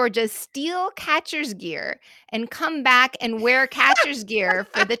back to Georgia, steal catcher's gear, and come back and wear catcher's gear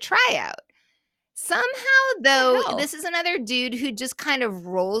for the tryout. Somehow, though, hell? this is another dude who just kind of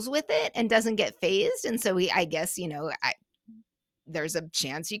rolls with it and doesn't get phased. And so I guess, there's a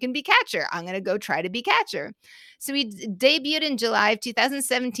chance you can be catcher. I'm going to go try to be catcher. So he debuted in July of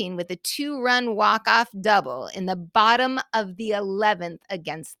 2017 with a 2-run walk-off double in the bottom of the 11th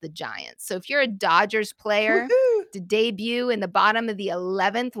against the Giants. So if you're a Dodgers player, Woohoo! to debut in the bottom of the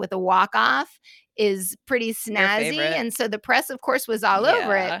 11th with a walk-off is pretty snazzy. favorite. And so the press, of course, was all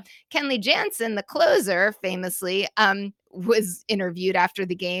over it. Yeah. Kenley Jansen, the closer, famously, was interviewed after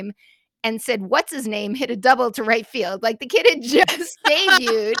the game and said, what's his name, hit a double to right field. Like the kid had just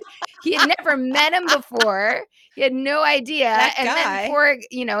debuted. He had never met him before. He had no idea. That and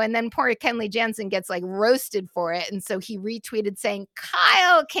guy. then poor Kenley Jansen gets like roasted for it. And so he retweeted saying,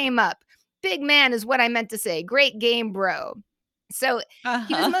 Kyle came up. Big man is what I meant to say. Great game, bro. So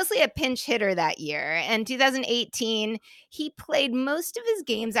he was mostly a pinch hitter that year. And 2018, he played most of his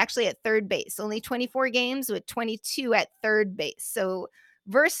games actually at third base, only 24 games with 22 at third base. So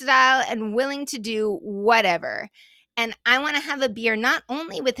versatile and willing to do whatever. And I want to have a beer not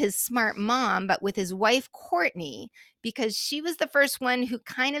only with his smart mom, but with his wife, Courtney, because she was the first one who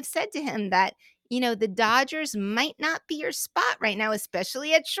kind of said to him that, the Dodgers might not be your spot right now,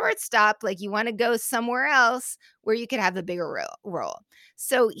 especially at shortstop. Like you want to go somewhere else where you could have a bigger role.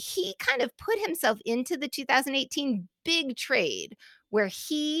 So he kind of put himself into the 2018 big trade where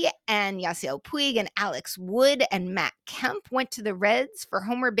he and Yasiel Puig and Alex Wood and Matt Kemp went to the Reds for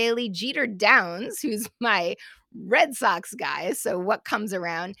Homer Bailey, Jeter Downs, who's my Red Sox guy, so what comes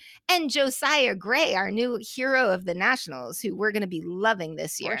around, and Josiah Gray, our new hero of the Nationals, who we're going to be loving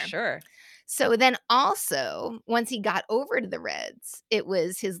this year. For sure. So then also, once he got over to the Reds, it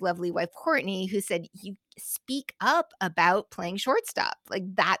was his lovely wife, Courtney, who said, you speak up about playing shortstop. Like,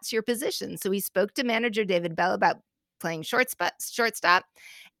 that's your position. So he spoke to manager David Bell about playing shortstop,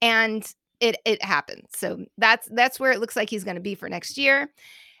 and it happened. So that's where it looks like he's going to be for next year.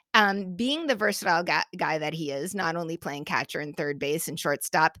 Being the versatile guy that he is, not only playing catcher and third base and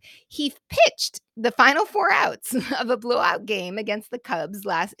shortstop, he pitched the final 4 outs of a blowout game against the Cubs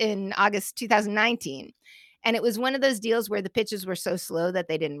in August 2019. And it was one of those deals where the pitches were so slow that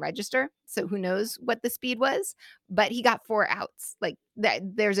they didn't register. So who knows what the speed was, but he got 4 outs. Like that,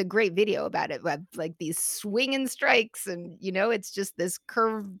 there's a great video about it, like these swinging strikes, and it's just this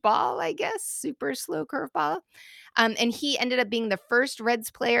curve ball, I guess, super slow curve ball. And he ended up being the first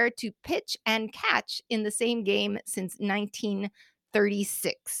Reds player to pitch and catch in the same game since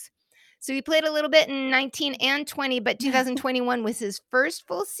 1936. So he played a little bit in 19 and 20, but 2021 was his first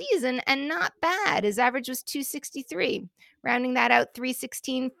full season and not bad. His average was 263, rounding that out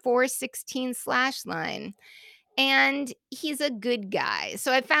 316, 416 slash line. And he's a good guy.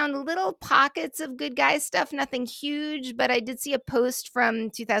 So I found little pockets of good guy stuff, nothing huge, but I did see a post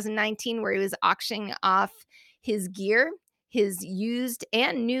from 2019 where he was auctioning off his gear, his used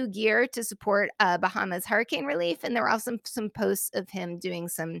and new gear to support Bahamas hurricane relief. And there were also some posts of him doing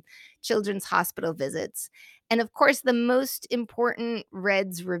some children's hospital visits. And of course, the most important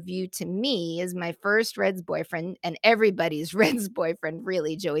Reds review to me is my first Reds boyfriend and everybody's Reds boyfriend,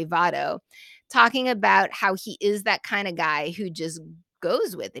 really, Joey Votto, talking about how he is that kind of guy who just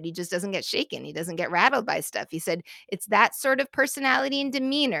goes with it. He just doesn't get shaken. He doesn't get rattled by stuff. He said it's that sort of personality and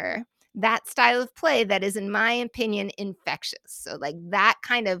demeanor, that style of play that is, in my opinion, infectious. So, like, that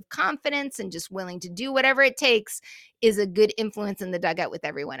kind of confidence and just willing to do whatever it takes is a good influence in the dugout with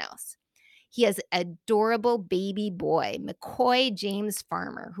everyone else. He has an adorable baby boy, McCoy James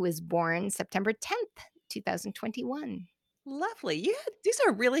Farmer, who was born September 10th, 2021. Lovely. These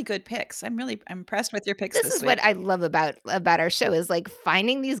are really good picks. I'm impressed with your picks This this is what week. I love about our show, is like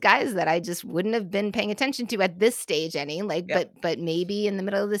finding these guys that I just wouldn't have been paying attention to at this stage any, like, Yep. but maybe in the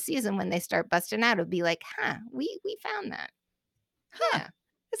middle of the season when they start busting out, it'll be like, huh, we found that. Huh. Yeah.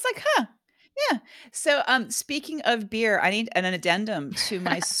 It's like, huh. Yeah. So, speaking of beer, I need an addendum to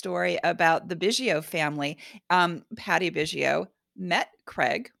my story about the Biggio family. Patty Biggio met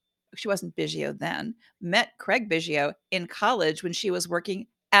Craig. She wasn't Biggio then. Met Craig Biggio in college when she was working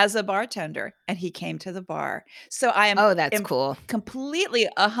as a bartender, and he came to the bar. So I am Oh, that's am cool. completely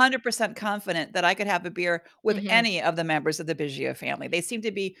 100% confident that I could have a beer with Mhm. any of the members of the Biggio family. They seem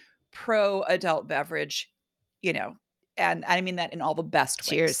to be pro adult beverage, you know, and I mean that in all the best ways,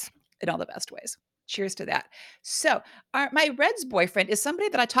 Cheers. in all the best ways. Cheers to that. So, my Reds boyfriend is somebody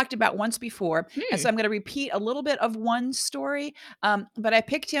that I talked about once before, and Hmm. so I'm gonna repeat a little bit of one story, but I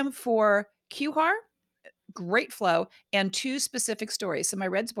picked him for QHAR, great flow, and 2 specific stories. So my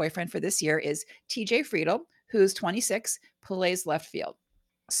Reds boyfriend for this year is TJ Friedel, who's 26, plays left field.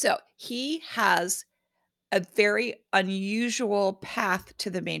 So, he has a very unusual path to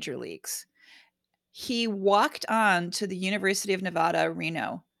the major leagues. He walked on to the University of Nevada,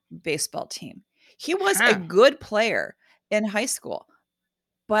 Reno baseball team. He was a Huh. good player in high school,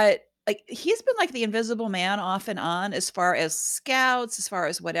 but, like, he's been like the invisible man off and on as far as scouts, as far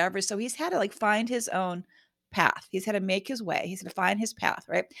as whatever, so he's had to, like, find his own path. He's had to make his way. He's had to find his path,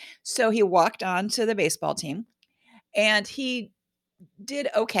 right? So he walked on to the baseball team, and he did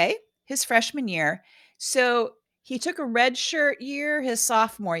okay his freshman year. So he took a red shirt year his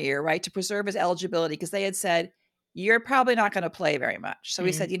sophomore year, right, to preserve his eligibility because they had said, "You're probably not gonna play very much." So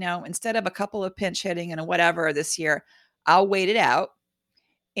he Mm. said, "Instead of a couple of pinch hitting and a whatever this year, I'll wait it out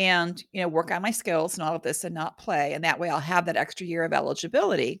and, work on my skills and all of this and not play, and that way I'll have that extra year of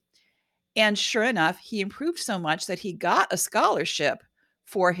eligibility." And sure enough, he improved so much that he got a scholarship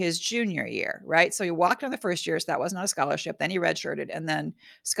for his junior year, right? So he walked on the first year, so that was not a scholarship. Then he redshirted, and then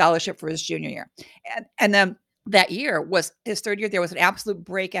scholarship for his junior year. And then that year was his third year there was an absolute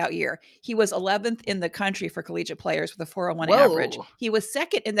breakout year. He was 11th in the country for collegiate players with a 401 average. Whoa. He was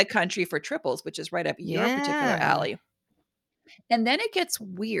second in the country for triples, which is right up your particular Yeah. alley. And then it gets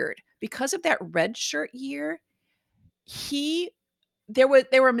weird. Because of that redshirt year, he there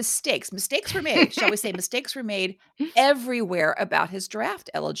were mistakes. Mistakes were made, shall we say, mistakes were made everywhere about his draft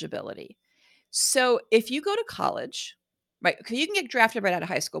eligibility. So, if you go to college, right, 'cause you can get drafted right out of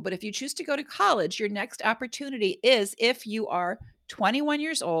high school, but if you choose to go to college, your next opportunity is if you are 21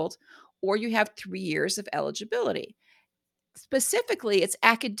 years old or you have 3 years of eligibility. Specifically, it's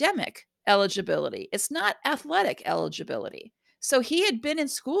academic eligibility. It's not athletic eligibility. So, he had been in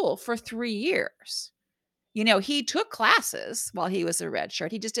school for 3 years. He took classes while he was a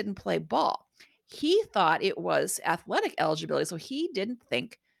redshirt, he just didn't play ball. He thought it was athletic eligibility, so he didn't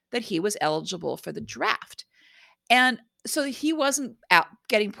think that he was eligible for the draft. And so he wasn't out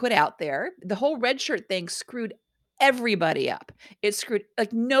getting put out there. The whole redshirt thing screwed everybody up. It screwed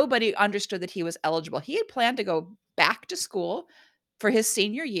like, nobody understood that he was eligible. He had planned to go back to school for his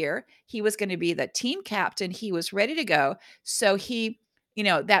senior year. He was gonna be the team captain. He was ready to go. So he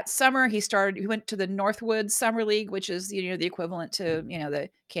that summer he went to the Northwood Summer League, which is, the equivalent to, the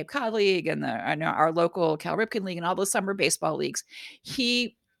Cape Cod League and our local Cal Ripken League and all those summer baseball leagues.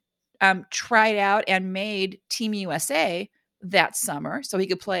 He tried out and made Team USA that summer so he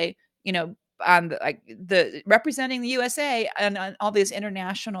could play, on the representing the USA and on all these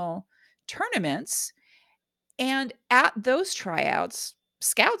international tournaments. And at those tryouts,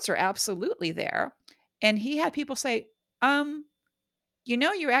 scouts are absolutely there. And he had people say,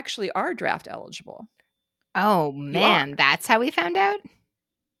 you actually are draft eligible. Oh, You are. man, that's how we found out?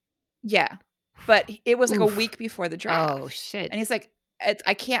 Yeah. But it was like a Oof. week before the Oh, draft. shit. And he's like,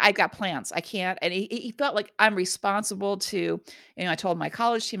 I can't, I've got plans. I can't. And he felt like I'm responsible to, I told my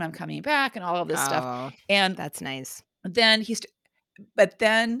college team I'm coming back and all of this stuff. Oh, And that's nice. then but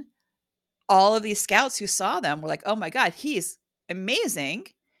then all of these scouts who saw them were like, oh my God, he's amazing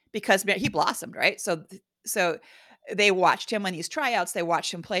because he blossomed, right? So they watched him on these tryouts. They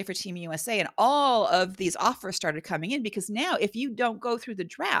watched him play for Team USA, and all of these offers started coming in because now if you don't go through the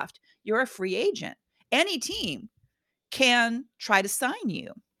draft, you're a free agent. Any team can try to sign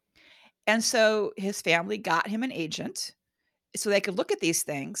you. And so his family got him an agent so they could look at these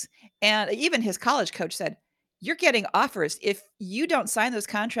things. And even his college coach said, you're getting offers. If you don't sign those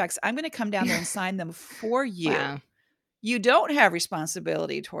contracts, I'm going to come down there and sign them for you. Wow. You don't have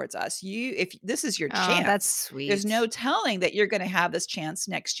responsibility towards us. If this is your Oh, that's chance, sweet. there's no telling that you're going to have this chance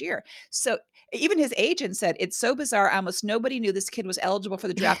next year. So even his agent said, it's so bizarre. Almost nobody knew this kid was eligible for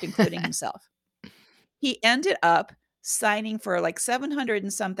the draft, including himself. He ended up signing for like $700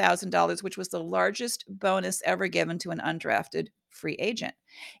 and some thousand, which was the largest bonus ever given to an undrafted free agent.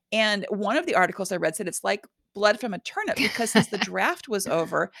 And one of the articles I read said it's like blood from a turnip because since the draft was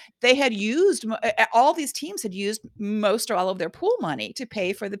over, they had used all these teams had used most or all of their pool money to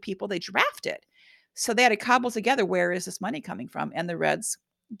pay for the people they drafted. So they had to cobble together, where is this money coming from? And the Reds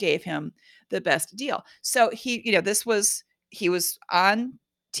gave him the best deal. So he was on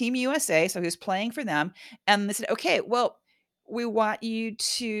Team USA, so he was playing for them, and they said, okay, well, we want you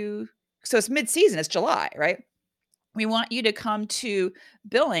to, so it's mid-season, it's July, right? We want you to come to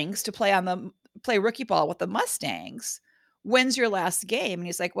Billings to play rookie ball with the Mustangs. When's your last game? And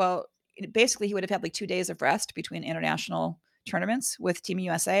he's like, well, basically he would have had like 2 days of rest between international tournaments with Team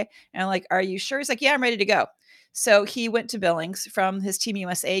USA. And I'm like, are you sure? He's like, yeah, I'm ready to go. So he went to Billings from his Team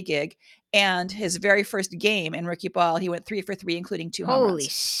USA gig, and his very first game in rookie ball, he went 3 for 3, including 2 home runs. Holy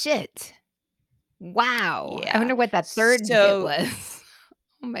shit. Wow. I Yeah. wonder what that third hit was.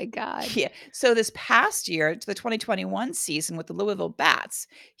 Oh my God. Yeah. So this past year, to the 2021 season with the Louisville Bats,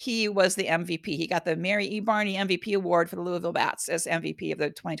 he was the MVP. He got the Mary E. Barney MVP award for the Louisville Bats as MVP of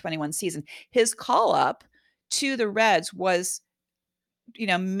the 2021 season. His call up to the Reds was,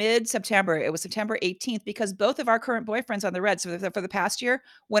 mid-September. It was September 18th because both of our current boyfriends on the Reds for the past year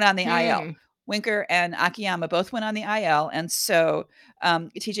went on the IL. Winker and Akiyama both went on the IL. And so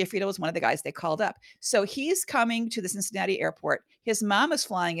TJ Friedl was one of the guys they called up. So he's coming to the Cincinnati airport. His mom is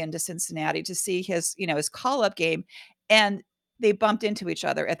flying into Cincinnati to see his call-up game. And they bumped into each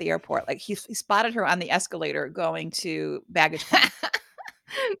other at the airport. Like he spotted her on the escalator going to baggage claim.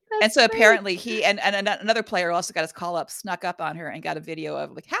 And so apparently he and another player also got his call up, snuck up on her and got a video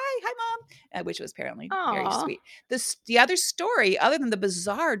of like, hi mom, which was apparently very sweet. The other story, other than the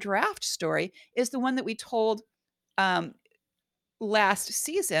bizarre draft story, is the one that we told last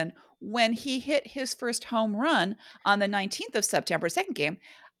season when he hit his first home run on the 19th of September, second game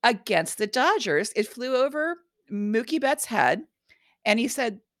against the Dodgers. It flew over Mookie Betts' head, and he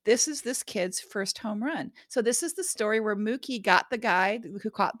said, this is this kid's first home run. So this is the story where Mookie got the guy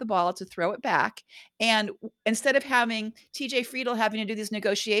who caught the ball to throw it back. And instead of having TJ Friedl having to do these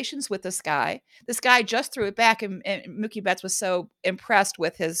negotiations with this guy just threw it back. And Mookie Betts was so impressed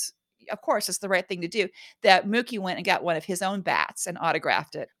with his, of course, it's the right thing to do, that Mookie went and got one of his own bats and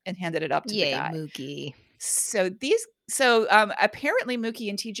autographed it and handed it up to the guy. Mookie. So apparently Mookie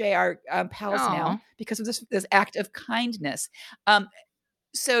and TJ are pals now because of this act of kindness.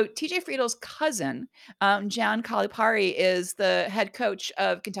 So TJ Friedl's cousin, John Calipari, is the head coach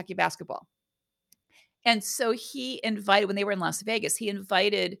of Kentucky basketball. And so he invited, when they were in Las Vegas, he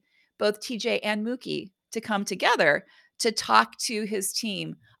invited both TJ and Mookie to come together to talk to his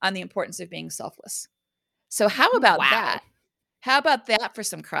team on the importance of being selfless. So how about that? How about that for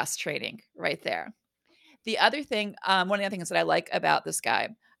some cross-training right there? The other thing, one of the other things that I like about this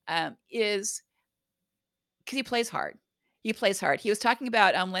guy is because he plays hard. He plays hard. He was talking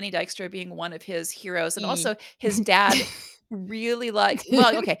about Lenny Dykstra being one of his heroes, and also his dad really liked.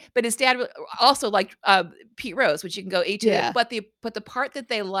 Well, okay, but his dad also liked Pete Rose, which you can go each. Yeah. But the part that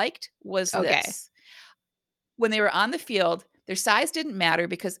they liked was this: when they were on the field, Their size didn't matter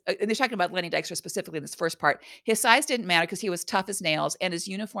because and they're talking about Lenny Dykstra specifically in this first part. His size didn't matter because he was tough as nails and his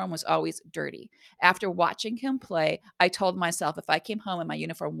uniform was always dirty. After watching him play, I told myself if I came home and my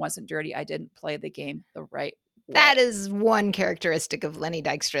uniform wasn't dirty, I didn't play the game the right That way. is one characteristic of Lenny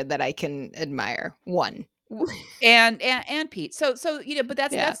Dykstra that I can admire. One. And Pete. But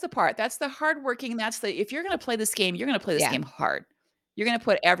that's Yeah. that's the part. That's the hardworking. That's the if you're going to play this game, you're going to play this Yeah. game hard. You're going to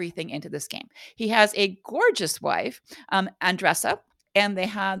put everything into this game. He has a gorgeous wife, Andressa, and they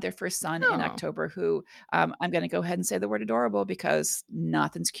had their first son in Oh. October. Who I'm going to go ahead and say the word adorable because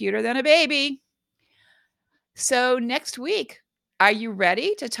nothing's cuter than a baby. So next week, are you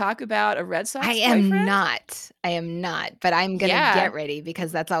ready to talk about a Red I Sox am boyfriend? not. I am not, but I'm gonna Yeah, get ready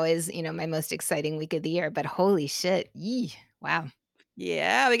because that's always, my most exciting week of the year, but holy shit. Yee. Wow.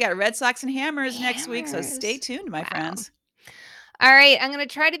 yeah. We got Red Sox and Hammers next week, so stay Hammers. tuned, my Wow. friends. All right, I'm gonna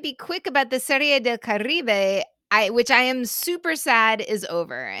try to be quick about the Serie del Caribe, which I am super sad is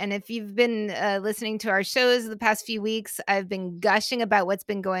over. And if you've been listening to our shows the past few weeks, I've been gushing about what's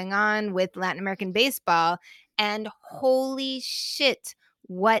been going on with Latin American baseball, and holy shit.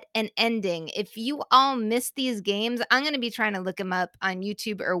 What an ending. If you all missed these games, I'm going to be trying to look them up on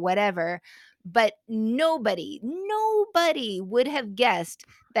YouTube or whatever. But nobody would have guessed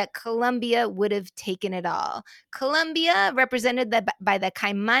that Colombia would have taken it all. Colombia, represented by the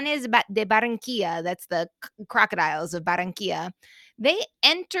Caimanes de Barranquilla, that's the crocodiles of Barranquilla, they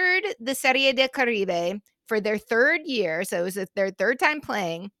entered the Serie del Caribe for their third year. So it was their third time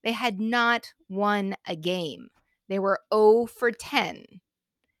playing. They had not won a game. They were 0 for 10. It's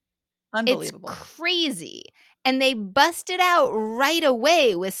Unbelievable. crazy. And they busted out right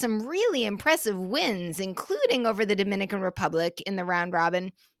away with some really impressive wins, including over the Dominican Republic in the round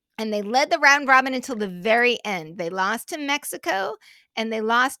robin. And they led the round robin until the very end. They lost to Mexico and they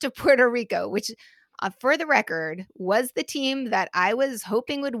lost to Puerto Rico, which, for the record, was the team that I was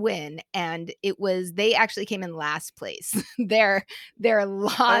hoping would win. And they actually came in last place. Their Oh,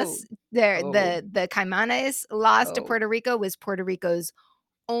 loss, oh, the Caimanes loss to oh. Puerto Rico was Puerto Rico's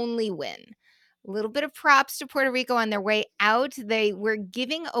only win. A little bit of props to Puerto Rico on their way out. They were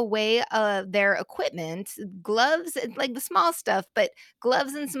giving away their equipment, gloves, like the small stuff, but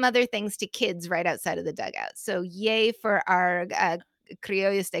gloves and some other things to kids right outside of the dugout. So yay for our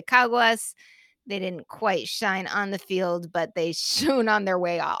Criollos de Caguas. They didn't quite shine on the field, but they shone on their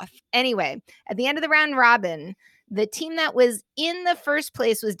way off. Anyway, at the end of the round robin, the team that was in the first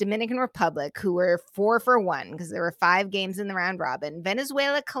place was Dominican Republic, who were 4 for 1 because there were 5 games in the round robin.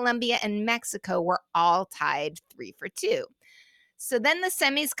 Venezuela, Colombia, and Mexico were all tied 3 for 2. So then the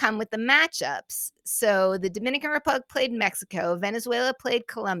semis come with the matchups. So the Dominican Republic played Mexico, Venezuela played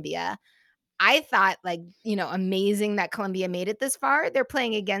Colombia. I thought, amazing that Colombia made it this far. They're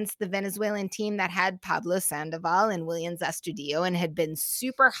playing against the Venezuelan team that had Pablo Sandoval and Williams Astudillo and had been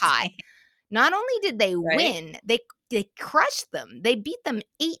super high. Not only did they Right? win, they crushed them. They beat them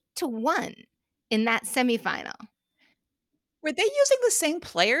 8-1 in that semifinal. Were they using the same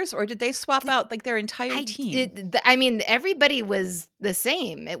players or did they swap out, like, their entire team? I mean, everybody was the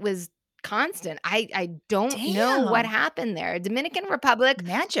same. It was constant. I don't know what Damn. happened there. Dominican Republic.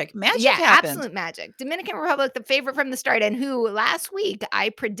 Magic Yeah, happened. absolute magic. Dominican Republic, the favorite from the start, and who last week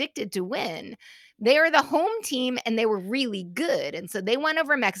I predicted to win. They are the home team and they were really good. And so they won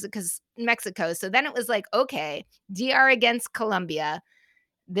over Mexico. So then it was like, okay, DR against Colombia.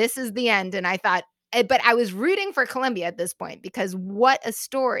 This is the end. And I thought, but I was rooting for Colombia at this point because what a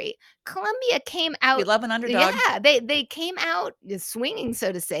story. Colombia came We out. love an underdog. Yeah, they came out swinging,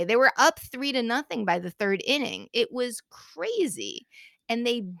 so to say. They were up 3-0 by the third inning. It was crazy, and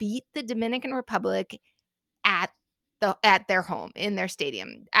they beat the Dominican Republic at their home in their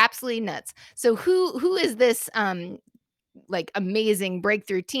stadium. Absolutely nuts. So who is this amazing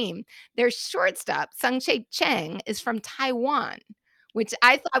breakthrough team? Their shortstop, Sung-Chae Cheng, is from Taiwan, which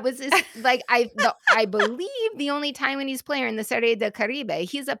I thought was I believe the only Taiwanese player in the Serie del Caribe.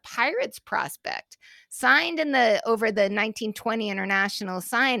 He's a Pirates prospect, signed over the 1920 international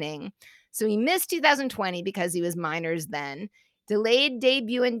signing. So he missed 2020 because he was minors then. Delayed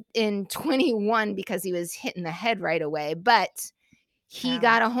debut in 21 because he was hit in the head right away, but he Wow.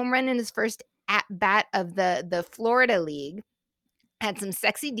 got a home run in his first at bat of the Florida League. Had some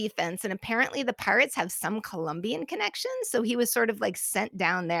sexy defense, and apparently the Pirates have some Colombian connections, so he was sort of sent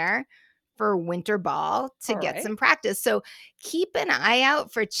down there for winter ball to get Alright. some practice. So keep an eye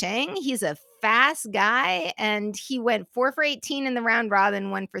out for Chang. He's a fast guy, and he went 4 for 18 in the round robin,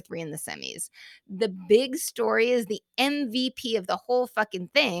 1 for 3 in the semis. The big story is the MVP of the whole fucking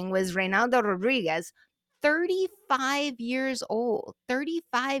thing was Reynaldo Rodriguez, 35 years old,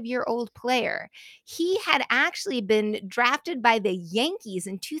 35-year-old player. He had actually been drafted by the Yankees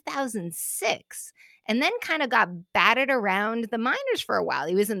in 2006 and then kind of got batted around the minors for a while.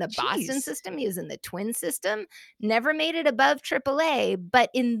 He was in the Boston Jeez. system, he was in the Twin system, never made it above AAA. But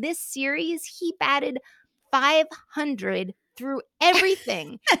in this series, he batted 500 through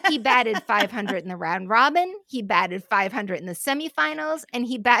everything. He batted 500 in the round robin, he batted 500 in the semifinals, and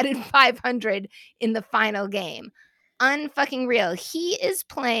he batted 500 in the final game. Unfucking real. He is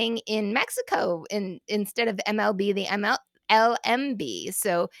playing in Mexico instead of MLB, the LMB.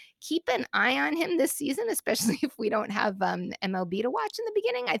 So keep an eye on him this season, especially if we don't have MLB to watch in the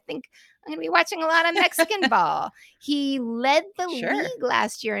beginning. I think I'm going to be watching a lot of Mexican ball. He led the Sure. league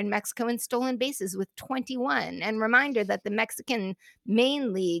last year in Mexico in stolen bases with 21. And reminder that the Mexican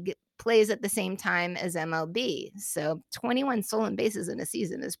main league plays at the same time as MLB. So 21 stolen bases in a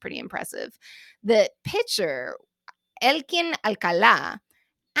season is pretty impressive. The pitcher, Elkin Alcala,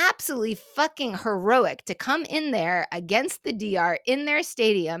 absolutely fucking heroic to come in there against the DR in their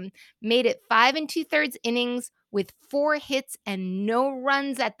stadium, made it 5 2/3 innings with 4 hits and no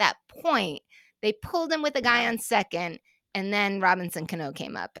runs at that point. They pulled him with a guy Wow. on second, and then Robinson Cano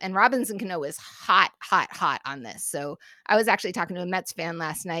came up. And Robinson Cano was hot, hot, hot on this. So I was actually talking to a Mets fan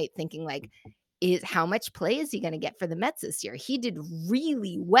last night thinking like, how much play is he going to get for the Mets this year? He did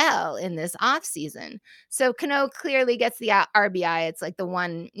really well in this offseason. So Cano clearly gets the RBI. It's like the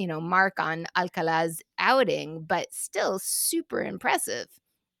one, mark on Alcala's outing, but still super impressive.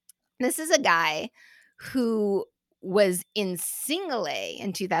 This is a guy who was in single A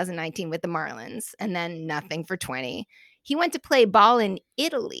in 2019 with the Marlins and then nothing for 20. He went to play ball in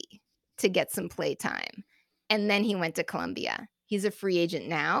Italy to get some play time. And then he went to Colombia. He's a free agent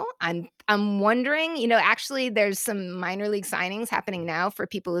now. I'm wondering, actually there's some minor league signings happening now for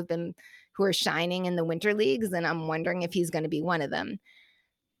people who are shining in the winter leagues, and I'm wondering if he's going to be one of them.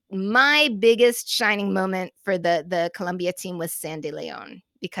 My biggest shining moment for the Colombia team was Sandy Leon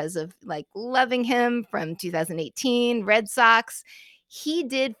because of like loving him from 2018 Red Sox. He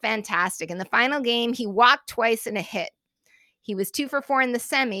did fantastic. In the final game, he walked twice and a hit. He was 2 for 4 in the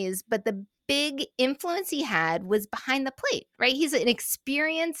semis, but the big influence he had was behind the plate, right? He's an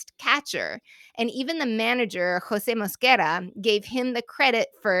experienced catcher. And even the manager, Jose Mosquera, gave him the credit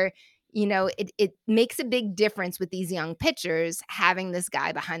for, it makes a big difference with these young pitchers having this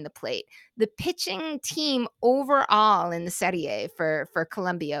guy behind the plate. The pitching team overall in the Serie A for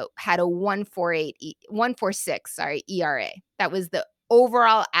Colombia had a 1.46 ERA. That was the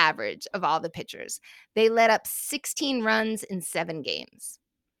overall average of all the pitchers. They let up 16 runs in 7 games.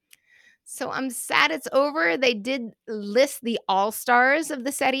 So I'm sad it's over. They did list the all-stars of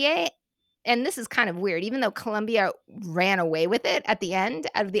the Serie A, and this is kind of weird. Even though Colombia ran away with it at the end,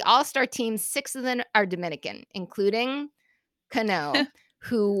 out of the all-star team, 6 of them are Dominican, including Cano,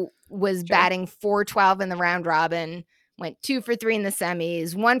 who was Sure. batting .412 in the round robin, went 2 for 3 in the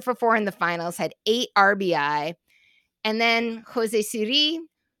semis, 1 for 4 in the finals, had 8 RBI. And then Jose Siri,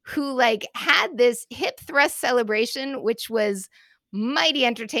 who had this hip thrust celebration, which was mighty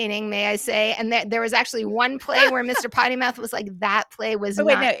entertaining, may I say. And there was actually one play where Mr. Pottymouth was like, that play was Oh,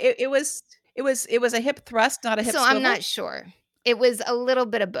 wait, no, not. it was a hip thrust, not a hip So swivel? I'm not sure. It was a little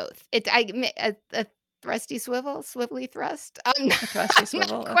bit of both. A thrusty swivel, swivelly thrust. I'm not, A thrusty I'm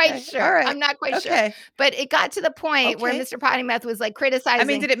swivel, not quite okay. sure. Alright. I'm not quite sure. Okay. But it got to the point where Okay. Mr. Pottymouth was like I criticizing.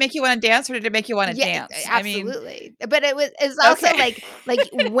 mean, did it make you wanna dance or did it make you wanna Yeah, dance? I mean, absolutely. But it's also okay. like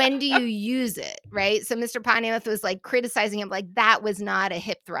when do you use it, right? So Mr. Pontiac was like criticizing him, like that was not a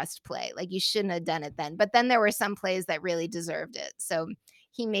hip thrust play. Like you shouldn't have done it then. But then there were some plays that really deserved it. So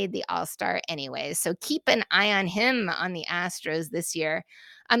he made the All-Star anyway. So keep an eye on him on the Astros this year.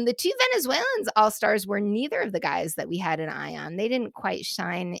 The 2 Venezuelans All-Stars were neither of the guys that we had an eye on. They didn't quite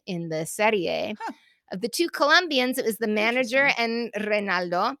shine in the Serie A. Huh. Of the 2 Colombians, it was the manager and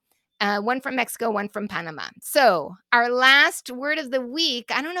Reynaldo. One from Mexico, one from Panama. So our last word of the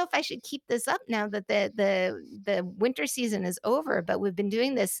week, I don't know if I should keep this up now that the winter season is over, but we've been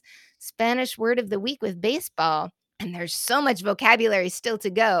doing this Spanish word of the week with baseball, and there's so much vocabulary still to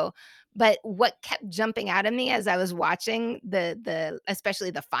go. But what kept jumping out of me as I was watching the especially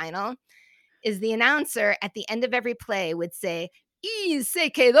the final is the announcer at the end of every play would say, "Y se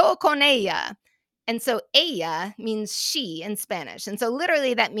quedó con ella." And so ella means she in Spanish. And so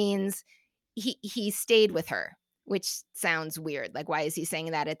literally that means he stayed with her, which sounds weird. Like, why is he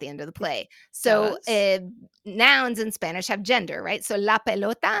saying that at the end of the play? So Does. nouns in Spanish have gender, right? So la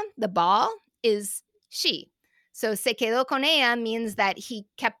pelota, the ball, is she. So se quedó con ella means that he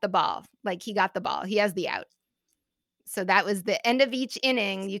kept the ball, like he got the ball. He has the out. So that was the end of each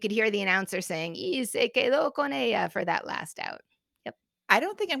inning. You could hear the announcer saying, "Y se quedó con ella" for that last out. Yep. I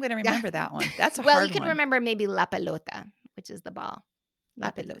don't think I'm gonna Yeah. remember that one. That's a Well, you hard can one. remember maybe la pelota, which is the ball. La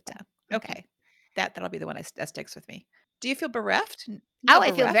La pelota. pelota. Okay. Okay. That'll be the one that sticks with me. Do you feel bereft? You feel Oh, I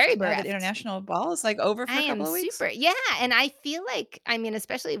feel bereft very now that bereft. international ball is, like, over I for a am couple of weeks? super yeah, and I feel like I mean,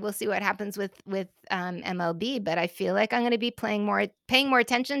 especially we'll see what happens with MLB, but I feel like I'm gonna be paying more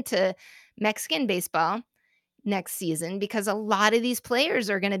attention to Mexican baseball next season because a lot of these players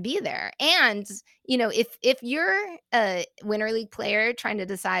are gonna be there, and, if you're a winter league player trying to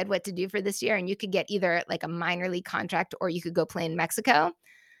decide what to do for this year and you could get either, like, a minor league contract or you could go play in Mexico,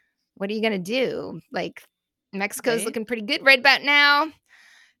 what are you gonna do? Like, Mexico's Right? looking pretty good right about now. For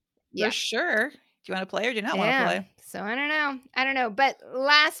Yeah. sure. Do you wanna play or do you not wanna Yeah. play? So I don't know. I don't know. But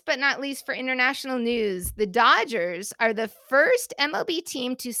last but not least for international news, the Dodgers are the first MLB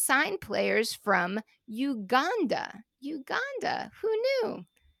team to sign players from Uganda. Uganda. Who knew? Huh.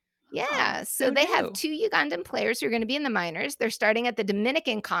 Yeah, so Who they have knew? 2 Ugandan players who are gonna be in the minors. They're starting at the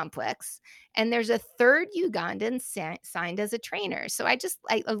Dominican complex, and there's a 3rd Ugandan signed as a trainer. So I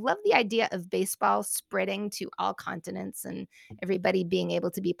love the idea of baseball spreading to all continents and everybody being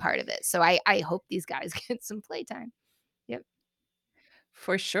able to be part of it. So I hope these guys get some playtime. Yep.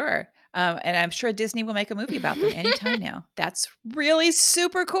 For sure. And I'm sure Disney will make a movie about them anytime now. That's really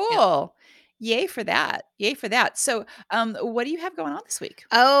super Yep. cool. Yay for that. Yay for that. So, what do you have going on this week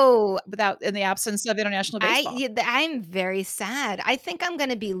Oh, without in the absence of international baseball? I'm very sad. I think I'm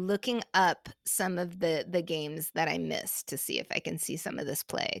gonna be looking up some of the games that I missed to see if I can see some of this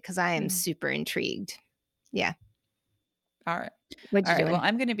play because I am Hmm. super intrigued. Yeah. Alright. What you Alright, well, doing?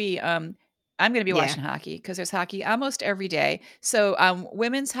 I'm gonna be Yeah. watching hockey because there's hockey almost every day. So,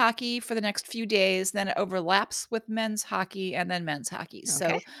 women's hockey for the next few days, then it overlaps with men's hockey and then men's hockey.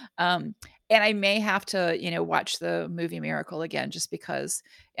 Okay. So, and I may have to, watch the movie Miracle again just because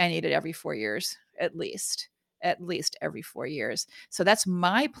I need it every 4 years, at least every 4 years. So that's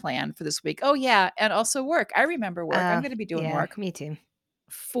my plan for this week. Oh, yeah, and also work. I remember work. I'm gonna be doing Yeah, work. me too.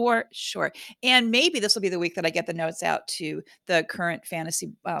 For sure. And maybe this will be the week that I get the notes out to the current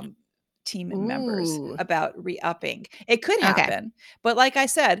fantasy, team members Ooh. about re-upping. It could Okay. happen, but like I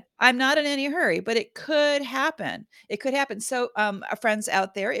said, I'm not in any hurry, but it could happen. It could happen. So, friends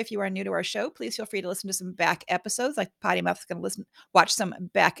out there, if you are new to our show, please feel free to listen to some back episodes, like Potty Mouth is gonna watch some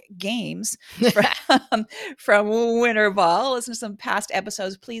back games from from Winter Ball, listen to some past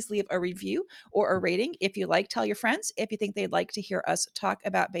episodes. Please leave a review or a rating if you like. Tell your friends if you think they'd like to hear us talk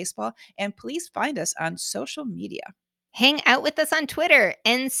about baseball, and please find us on social media. Hang out with us on Twitter,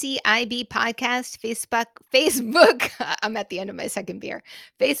 NCIB Podcast, Facebook. I'm at the end of my second beer.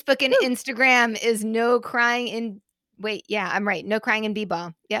 Facebook and Woo! Instagram is no crying in wait, yeah, I'm right. No crying in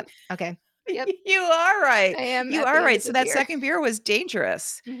B-ball. Yep. Okay. Yep. You are right. I am You at are the end right. of So the that beer. second beer was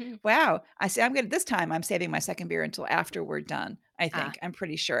dangerous. Mhm. Wow. I say I'm gonna this time I'm saving my second beer until after we're done. I Ah, think. I'm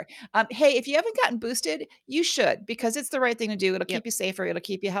pretty sure. Hey, if you haven't gotten boosted, you should because it's the right thing to do. It'll yep. keep you safer. It'll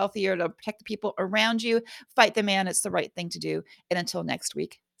keep you healthier. It'll protect the people around you. Fight the man. It's the right thing to do. And until next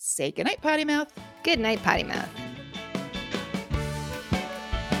week, say goodnight, Potty Mouth. Good night, Potty Mouth.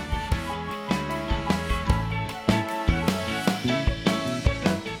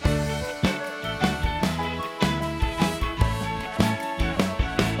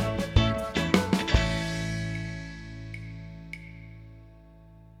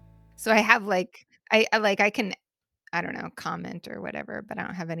 So I have I can I don't know, comment or whatever, but I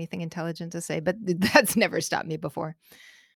don't have anything intelligent to say, but that's never stopped me before.